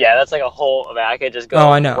 that's like a whole, I mean, I could just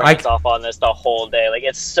go rant off on this the whole day. Like,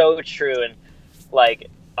 it's so true, and, like,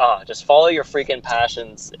 just follow your freaking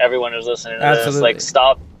passions. Everyone who's listening to this, like,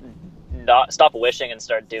 stop wishing and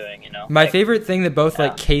start doing, you know? My favorite thing that both,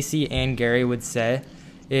 like, Casey and Gary would say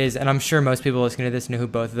is, and I'm sure most people listening to this know who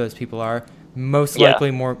both of those people are, most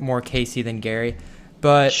likely more Casey than Gary,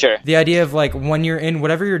 but the idea of, like, when you're in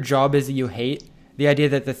whatever your job is that you hate, the idea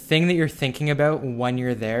that the thing that you're thinking about when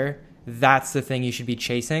you're there, that's the thing you should be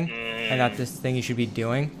chasing, and that's the thing you should be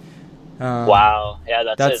doing. Wow.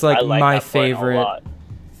 Yeah, that's like my that favorite.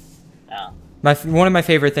 Yeah. One of my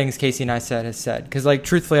favorite things Casey and I has said, because, like,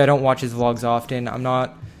 truthfully, I don't watch his vlogs often. I'm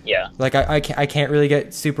not. Yeah. Like, I can't really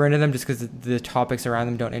get super into them just because the topics around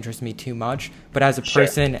them don't interest me too much. But as a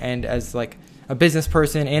person and as, like, a business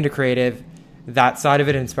person and a creative, that side of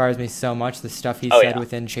it inspires me so much. The stuff he said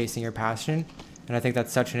within chasing your passion, and I think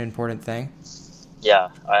that's such an important thing. Yeah,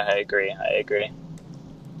 I agree.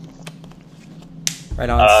 Right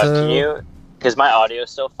on. Can you? Because my audio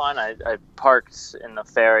is still fine. I parked in the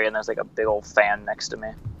ferry, and there's, like, a big old fan next to me.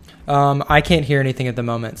 I can't hear anything at the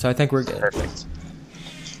moment, so I think we're good. Perfect.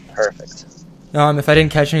 If I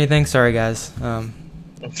didn't catch anything, sorry, guys.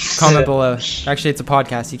 Comment below. Actually, it's a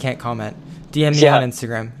podcast. You can't comment. DM me on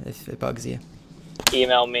Instagram if it bugs you.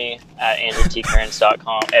 Email me at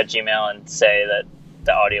andrewkearns.com@gmail and say that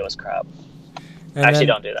the audio is crap. Actually,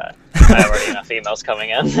 don't do that. I have already enough emails coming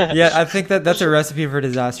in. Yeah, I think that's a recipe for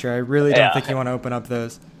disaster. I really don't think you want to open up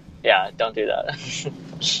those. Yeah, don't do that.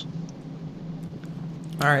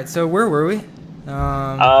 All right, so where were we? We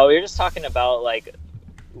were just talking about, like,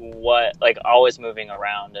 what, like, always moving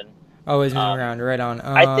around and always moving around. Right on.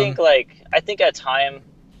 I think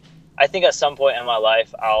at some point in my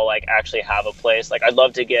life I'll, like, actually have a place. Like, I'd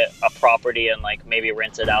love to get a property and, like, maybe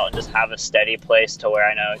rent it out and just have a steady place to where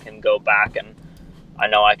I know I can go back and I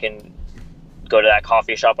know I can go to that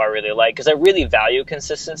coffee shop I really like, because I really value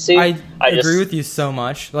consistency. I agree with you so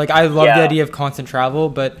much. Like, I love the idea of constant travel,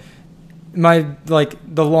 but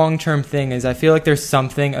the long-term thing is I feel like there's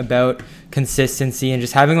something about consistency and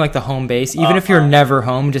just having, like, the home base, even if you're never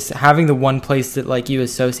home, just having the one place that, like, you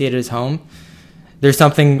associate as home. There's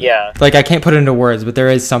something, like, I can't put it into words, but there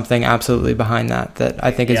is something absolutely behind that I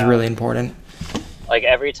think is really important. Like,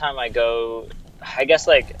 every time I go, I guess,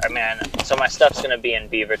 like, I mean, so my stuff's going to be in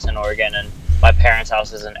Beaverton, Oregon, and my parents'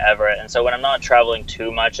 house is in Everett. And so when I'm not traveling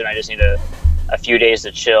too much and I just need a few days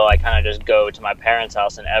to chill, I kind of just go to my parents'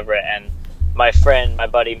 house in Everett. And my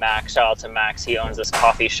buddy Max, shout out to Max, he owns this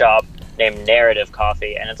coffee shop named Narrative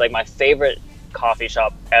Coffee. And it's, like, my favorite coffee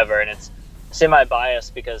shop ever. And it's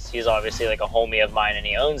semi-biased because he's obviously like a homie of mine and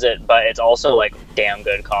he owns it, but it's also like damn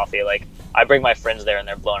good coffee. Like I bring my friends there and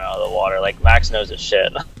they're blown out of the water. Like Max knows his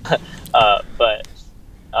shit.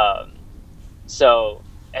 So,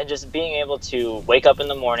 and just being able to wake up in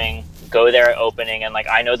the morning, go there at opening, and like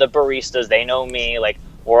I know the baristas, they know me. Like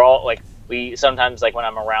we're all like, we sometimes, like when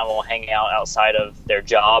I'm around, we'll hang out outside of their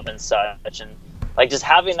job and such, and like just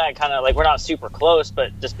having that kind of, like, we're not super close,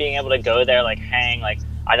 but just being able to go there, like hang, like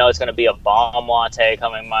I know it's going to be a bomb latte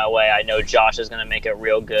coming my way. I know Josh is going to make it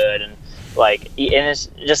real good, and like, and it's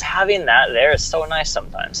just having that there is so nice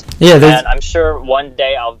sometimes. Yeah, and I'm sure one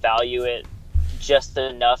day I'll value it just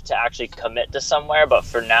enough to actually commit to somewhere, but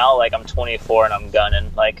for now, like, I'm 24 and I'm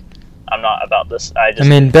gunning. Like, I'm not about this. I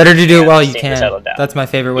mean, better to do it while you can. That's my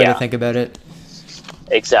favorite way to think about it.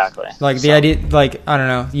 Exactly. Like the idea, like, I don't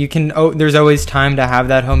know, you can, there's always time to have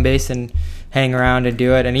that home base and hang around and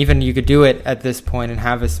do it, and even you could do it at this point and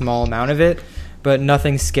have a small amount of it, but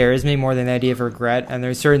nothing scares me more than the idea of regret. And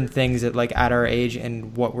there's certain things that, like, at our age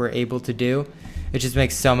and what we're able to do, it just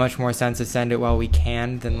makes so much more sense to send it while we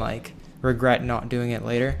can than, like, regret not doing it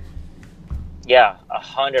later. Yeah,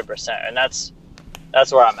 100%. And that's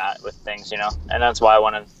where I'm at with things, you know, and that's why I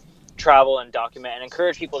want to travel and document and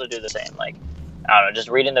encourage people to do the same. Like, I don't know, just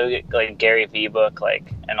reading the, like, Gary Vee book,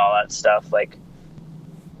 like, and all that stuff, like,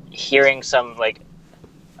 hearing some, like,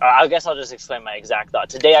 I guess I'll just explain my exact thought.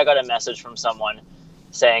 Today I got a message from someone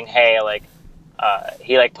saying, hey, like,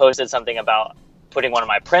 he, like, posted something about putting one of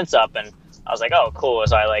my prints up, and I was like, oh, cool.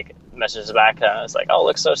 So I, like, messaged back, and I was like, oh, it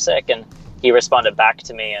looks so sick, and he responded back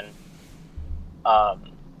to me, and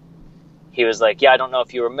he was like, yeah, I don't know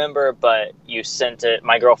if you remember, but you sent it,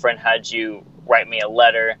 my girlfriend had you write me a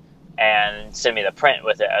letter and send me the print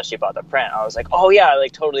with it as she bought the print. I was like, oh yeah, I,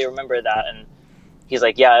 like, totally remember that. And he's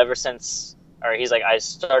like, yeah, he's like, I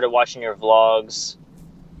started watching your vlogs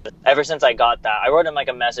ever since I got that. I wrote him, like,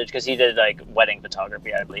 a message because he did, like, wedding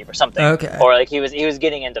photography, I believe, or something. Okay. Or, like, he was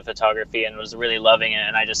getting into photography and was really loving it.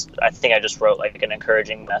 And I think I just wrote, like, an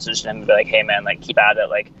encouraging message to him, be like, hey man, like, keep at it.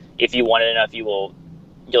 Like, if you want it enough, you'll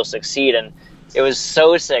succeed. And it was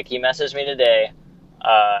so sick. He messaged me today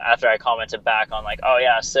after I commented back on, like, oh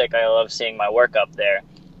yeah, sick, I love seeing my work up there.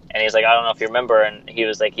 And he's like, I don't know if you remember. And he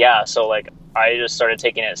was like, yeah. So, like, I just started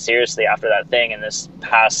taking it seriously after that thing. And this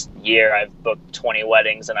past year, I've booked 20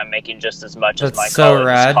 weddings, and I'm making just as much as my college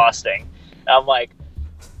is costing. And I'm like,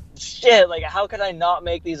 shit, like, how could I not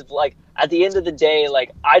make these? Like, at the end of the day,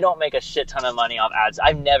 like, I don't make a shit ton of money off ads.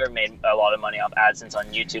 I've never made a lot of money off AdSense on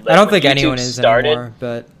YouTube. Like, I don't think anyone is anymore,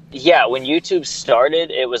 but yeah, when YouTube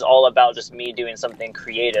started, it was all about just me doing something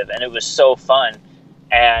creative, and it was so fun.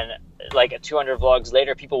 And like 200 vlogs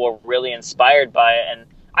later, people were really inspired by it, and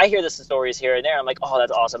I hear the stories here and there. I'm like, oh,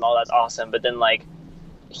 that's awesome. But then, like,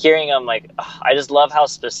 hearing them, like, I just love how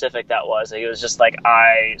specific that was. Like, it was just like,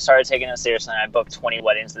 I started taking it seriously, and I booked 20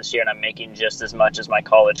 weddings this year, and I'm making just as much as my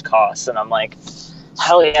college costs. And I'm like,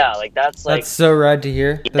 hell yeah, like, that's so rad to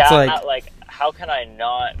hear. That's like, how can I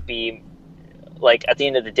not be, like, at the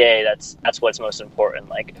end of the day, that's what's most important.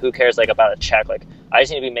 Like, who cares, like, about a check? Like, I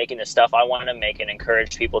just need to be making the stuff I want to make and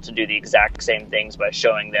encourage people to do the exact same things by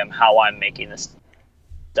showing them how I'm making this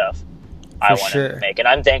stuff I want to make. And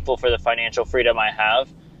I'm thankful for the financial freedom I have,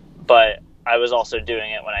 but I was also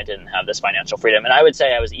doing it when I didn't have this financial freedom. And I would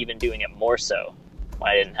say I was even doing it more so when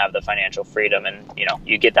I didn't have the financial freedom. And, you know,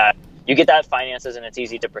 you get that finances, and it's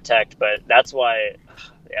easy to protect, but that's why,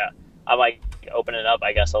 yeah, I'm, like, opening up,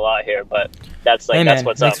 I guess, a lot here, but that's, like, that's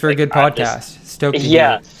what's up. Thanks for a good podcast. Stoked.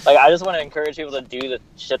 Yeah, like, I just want to encourage people to do the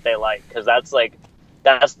shit they like, because that's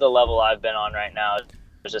the level I've been on right now.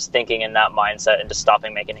 Just thinking in that mindset and just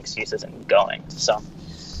stopping making excuses and going. So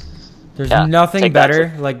there's nothing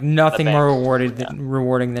better, like, nothing more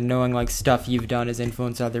rewarding than knowing, like, stuff you've done has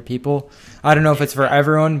influenced other people. I don't know if it's for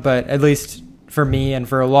everyone, but at least for me and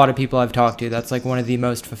for a lot of people I've talked to, that's, like, one of the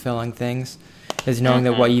most fulfilling things, is knowing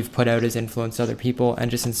that what you've put out has influenced other people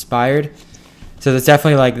and just inspired. So that's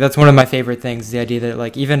definitely, like, that's one of my favorite things, the idea that,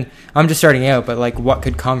 like, even I'm just starting out, but, like, what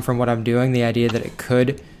could come from what I'm doing, the idea that it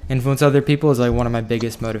could influence other people is, like, one of my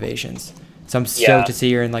biggest motivations. So I'm stoked to see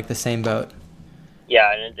you're in, like, the same boat.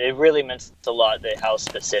 Yeah, and it really meant a lot that how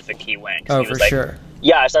specific he went. Oh, he was for like, sure.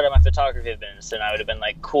 Yeah, I started my photography business, and I would have been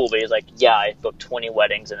like, cool, but he's like, yeah, I booked 20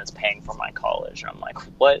 weddings, and it's paying for my college. And I'm like,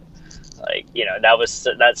 what? Like, you know,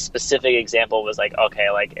 that specific example was like, okay,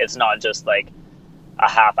 like, it's not just, like, a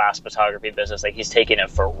half-ass photography business. Like, he's taking it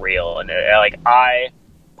for real. And, like, I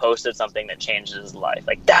posted something that changed his life.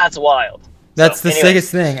 Like, that's wild. That's the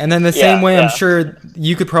sickest thing. And then the same way, I'm sure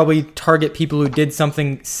you could probably target people who did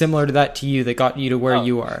something similar to that to you that got you to where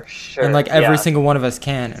you are. Sure. And, like, every single one of us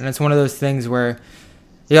can. And it's one of those things where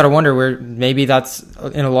you got to wonder where maybe that's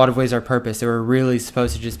in a lot of ways our purpose. They were really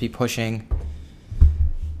supposed to just be pushing,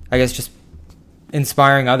 I guess, just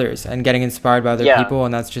inspiring others and getting inspired by other people.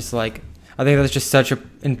 And that's just like, I think that's just such an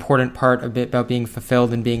important part of it, about being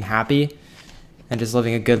fulfilled and being happy and just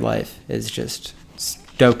living a good life, is just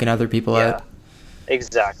stoking other people out.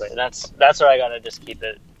 Exactly. That's where I got to just keep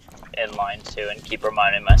it in line too, and keep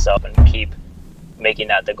reminding myself and keep making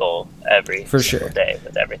that the goal every single day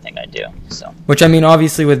with everything I do. So, which, I mean,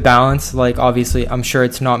 obviously with balance, like obviously I'm sure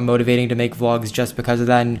it's not motivating to make vlogs just because of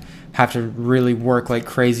that and have to really work like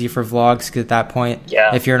crazy for vlogs, because at that point,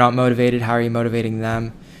 if you're not motivated, how are you motivating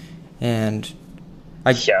them? And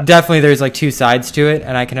definitely there's like two sides to it,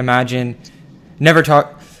 and I can imagine, never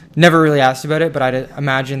really asked about it, but I'd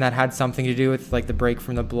imagine that had something to do with like the break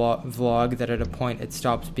from the vlog, that at a point it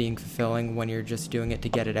stops being fulfilling when you're just doing it to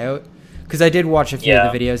get it out. Because I did watch a few of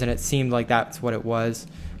the videos, and it seemed like that's what it was.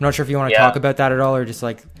 I'm not sure if you want to talk about that at all, or just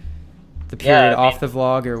like the period off the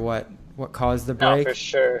vlog, or what caused the break. No, for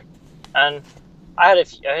sure. And I had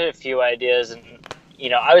a few ideas, and you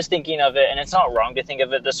know, I was thinking of it, and it's not wrong to think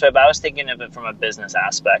of it this way, but I was thinking of it from a business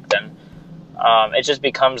aspect, and it just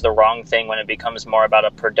becomes the wrong thing when it becomes more about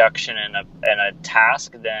a production and a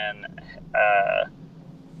task than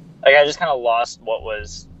like I just kind of lost what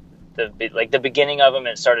was the beginning of them.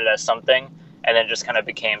 It started as something, and then just kind of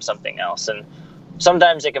became something else. And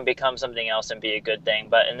sometimes it can become something else and be a good thing,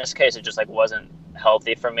 but in this case, it just like wasn't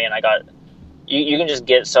healthy for me. And I got you can just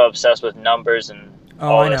get so obsessed with numbers and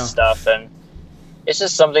all this stuff, and it's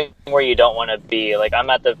just something where you don't want to be. Like, I'm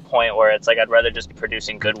at the point where it's like I'd rather just be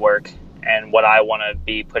producing good work and what I want to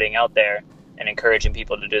be putting out there, and encouraging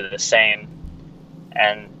people to do the same.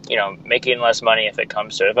 And, you know, making less money if it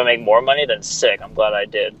comes to it. If I make more money, then sick. I'm glad I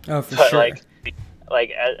did. Oh, for sure. Like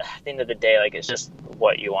at the end of the day, like, it's just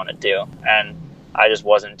what you want to do. And I just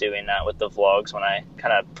wasn't doing that with the vlogs when I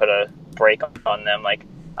kind of put a break on them. Like,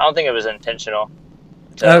 I don't think it was intentional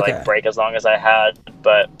to like break as long as I had,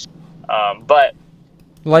 but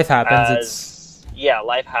life happens.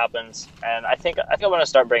 Life happens, and I think I want to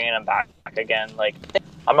start bringing them back again. Like,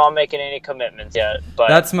 I'm not making any commitments yet, but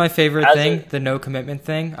that's my favorite thing, the no commitment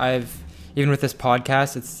thing. Even with this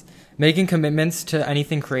podcast, it's making commitments to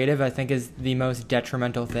anything creative, I think, is the most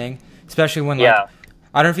detrimental thing, especially when like,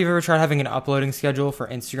 I don't know if you've ever tried having an uploading schedule for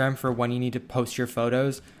Instagram for when you need to post your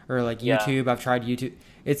photos, or like YouTube. I've tried YouTube.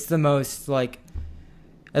 It's the most, like,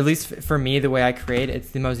 at least for me, the way I create,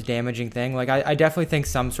 it's the most damaging thing. Like, I definitely think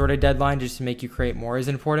some sort of deadline just to make you create more is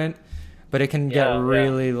important, but it can get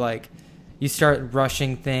really like, you start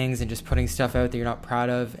rushing things and just putting stuff out that you're not proud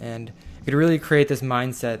of, and it could really create this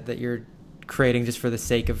mindset that you're creating just for the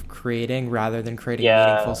sake of creating, rather than creating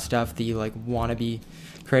meaningful stuff that you like want to be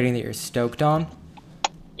creating, that you're stoked on.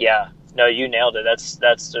 Yeah, no, you nailed it.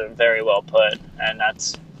 That's very well put, and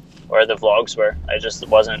that's where the vlogs were.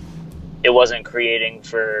 It wasn't creating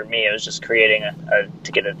for me. It was just creating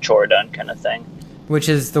to get a chore done kind of thing, which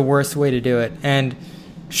is the worst way to do it. And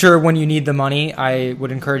sure, when you need the money, I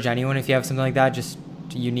would encourage anyone, if you have something like that, just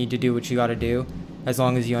you need to do what you got to do, as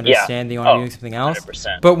long as you understand that you want to do something else.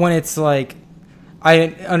 100%. But when it's like, I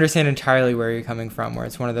understand entirely where you're coming from, where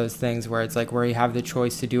it's one of those things where it's like, where you have the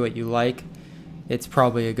choice to do what you like, it's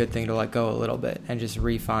probably a good thing to let go a little bit and just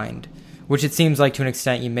refind, which it seems like to an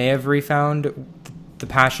extent you may have refound the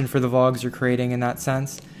passion for the vlogs you're creating in that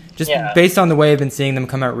sense. Just based on the way I've been seeing them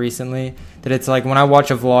come out recently, that it's like when I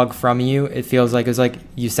watch a vlog from you, it feels like it's like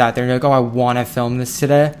you sat there and you're like, oh, I want to film this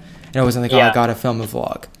today. And it wasn't like, oh, I got to film a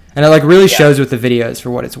vlog. And it like really shows with the videos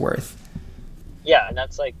for what it's worth. Yeah, and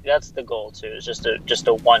that's the goal too, is just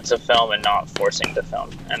to want to film and not forcing to film.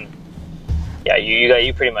 And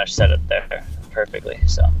you pretty much said it there perfectly.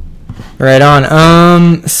 So right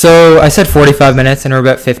on. So I said 45 minutes, and we're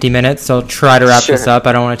about 50 minutes, so I'll try to wrap this up.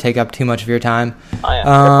 I don't want to take up too much of your time.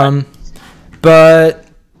 But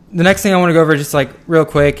the next thing I want to go over, just like real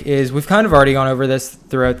quick, is we've kind of already gone over this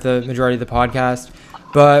throughout the majority of the podcast,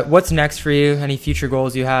 but what's next for you? Any future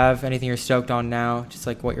goals you have? Anything you're stoked on now? Just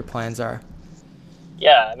like what your plans are.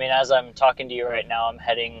 Yeah, I mean, as I'm talking to you right now, I'm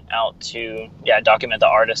heading out to document the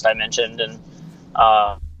artist I mentioned, and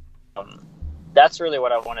that's really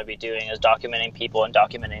what I want to be doing, is documenting people and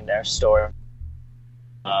documenting their story,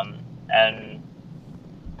 and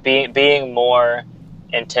being more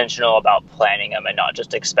intentional about planning them and not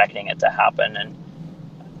just expecting it to happen. And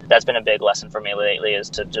that's been a big lesson for me lately, is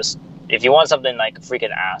to just, if you want something, like,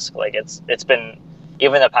 freaking ask. Like, it's been,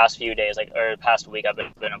 even the past few days, like, or past week, I've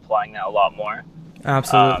been applying that a lot more.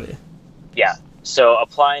 Absolutely. So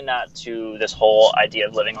applying that to this whole idea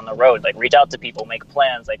of living on the road, like, reach out to people, make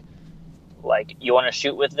plans, like like you want to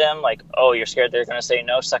shoot with them, like, oh, you're scared they're gonna say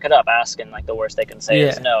no, suck it up, ask, and like the worst they can say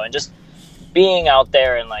is no. And just being out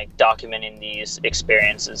there and like documenting these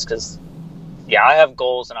experiences, because I have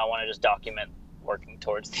goals and I want to just document working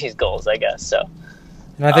towards these goals, I guess. So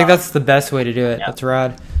and I think that's the best way to do it. That's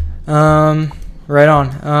rad. Right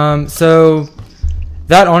on. So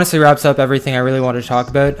that honestly wraps up everything I really wanted to talk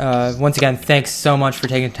about. Once again, thanks so much for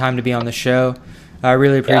taking time to be on the show. I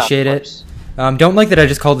really appreciate it. Don't like that I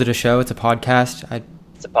just called it a show. It's a podcast.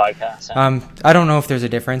 It's a podcast. Yeah. I don't know if there's a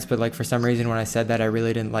difference, but like for some reason when I said that, I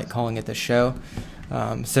really didn't like calling it the show. So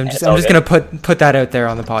I'm just gonna put that out there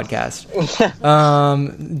on the podcast.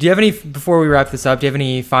 Do you have any, before we wrap this up, do you have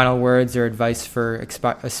any final words or advice for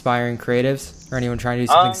aspiring creatives or anyone trying to do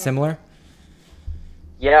something similar?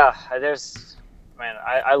 Yeah,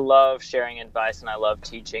 I love sharing advice and I love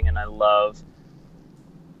teaching and I love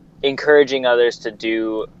encouraging others to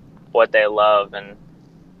do what they love, and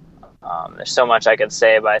there's so much I could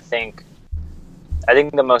say, but I think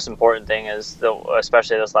the most important thing is,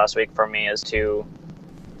 especially this last week for me, is to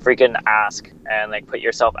freaking ask and like put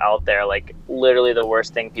yourself out there. Like literally the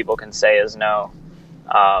worst thing people can say is no.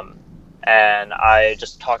 And I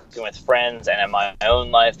just talking with friends and in my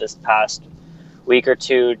own life this past week or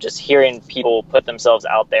two, just hearing people put themselves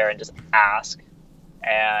out there and just ask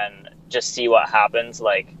and just see what happens.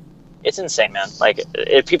 Like, it's insane, man. Like,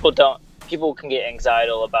 if people can get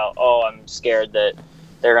anxiety about, oh, I'm scared that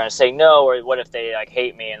they're going to say no, or what if they like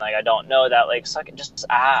hate me and like I don't know that, like, so just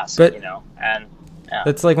ask, but, and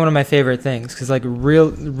that's like one of my favorite things, because like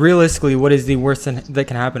realistically, what is the worst that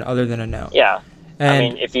can happen other than a no? Yeah. And, I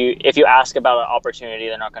mean, if you ask about an opportunity,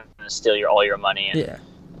 they're not going to steal all your money, and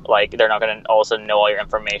like they're not going to all of a sudden know all your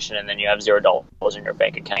information, and then you have $0 in your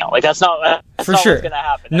bank account. Like that's not what's going to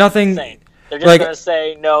happen. That's nothing. Insane. They're just going to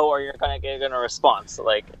say no, or you're going to get a response.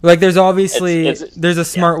 Like there's obviously there's a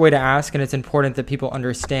smart way to ask, and it's important that people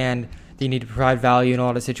understand that you need to provide value in a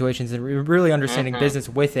lot of situations and really understanding business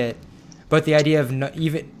with it. But the idea of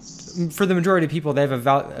even for the majority of people, they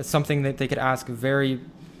have something that they could ask very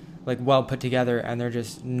like well put together, and they're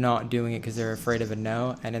just not doing it because they're afraid of a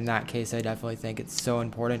no. And in that case, I definitely think it's so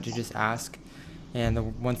important to just ask.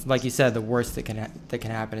 And once, like you said, the worst that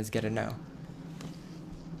can happen is get a no.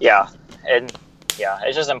 Yeah, and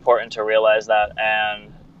it's just important to realize that.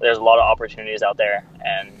 And there's a lot of opportunities out there,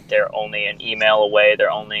 and they're only an email away. They're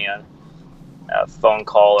only a phone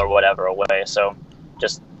call or whatever away. So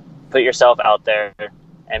just put yourself out there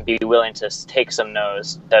and be willing to take some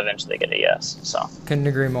no's to eventually get a yes. So couldn't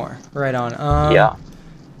agree more. Right on.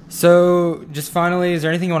 So just finally, is there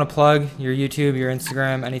anything you want to plug? Your YouTube, your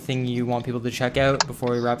Instagram, anything you want people to check out before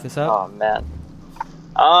we wrap this up? Oh man.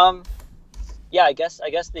 Yeah, I guess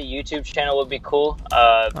the YouTube channel would be cool.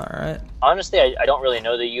 All right. Honestly, I don't really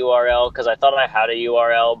know the URL because I thought I had a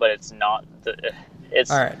URL, but it's not. It's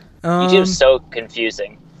all right. YouTube's so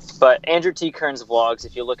confusing. But Andrew T. Kearns vlogs,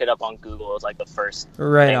 if you look it up on Google, is like the first.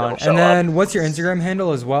 Right on. And then what's your Instagram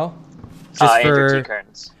handle as well? Just Andrew T.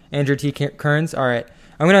 Kearns. Andrew T. Kearns. All right.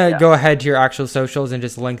 I'm going to go ahead to your actual socials and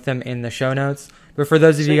just link them in the show notes. But for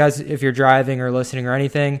those of you guys, if you're driving or listening or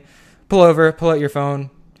anything, pull out your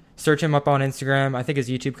phone, search him up on Instagram. I think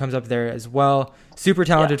his YouTube comes up there as well. Super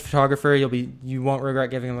talented photographer. You won't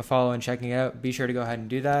regret giving him a follow and checking it out. Be sure to go ahead and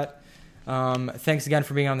do that. Thanks again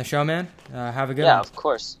for being on the show, man. Have a good one. Yeah, of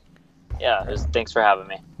course. Yeah, thanks for having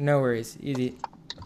me. No worries. Easy.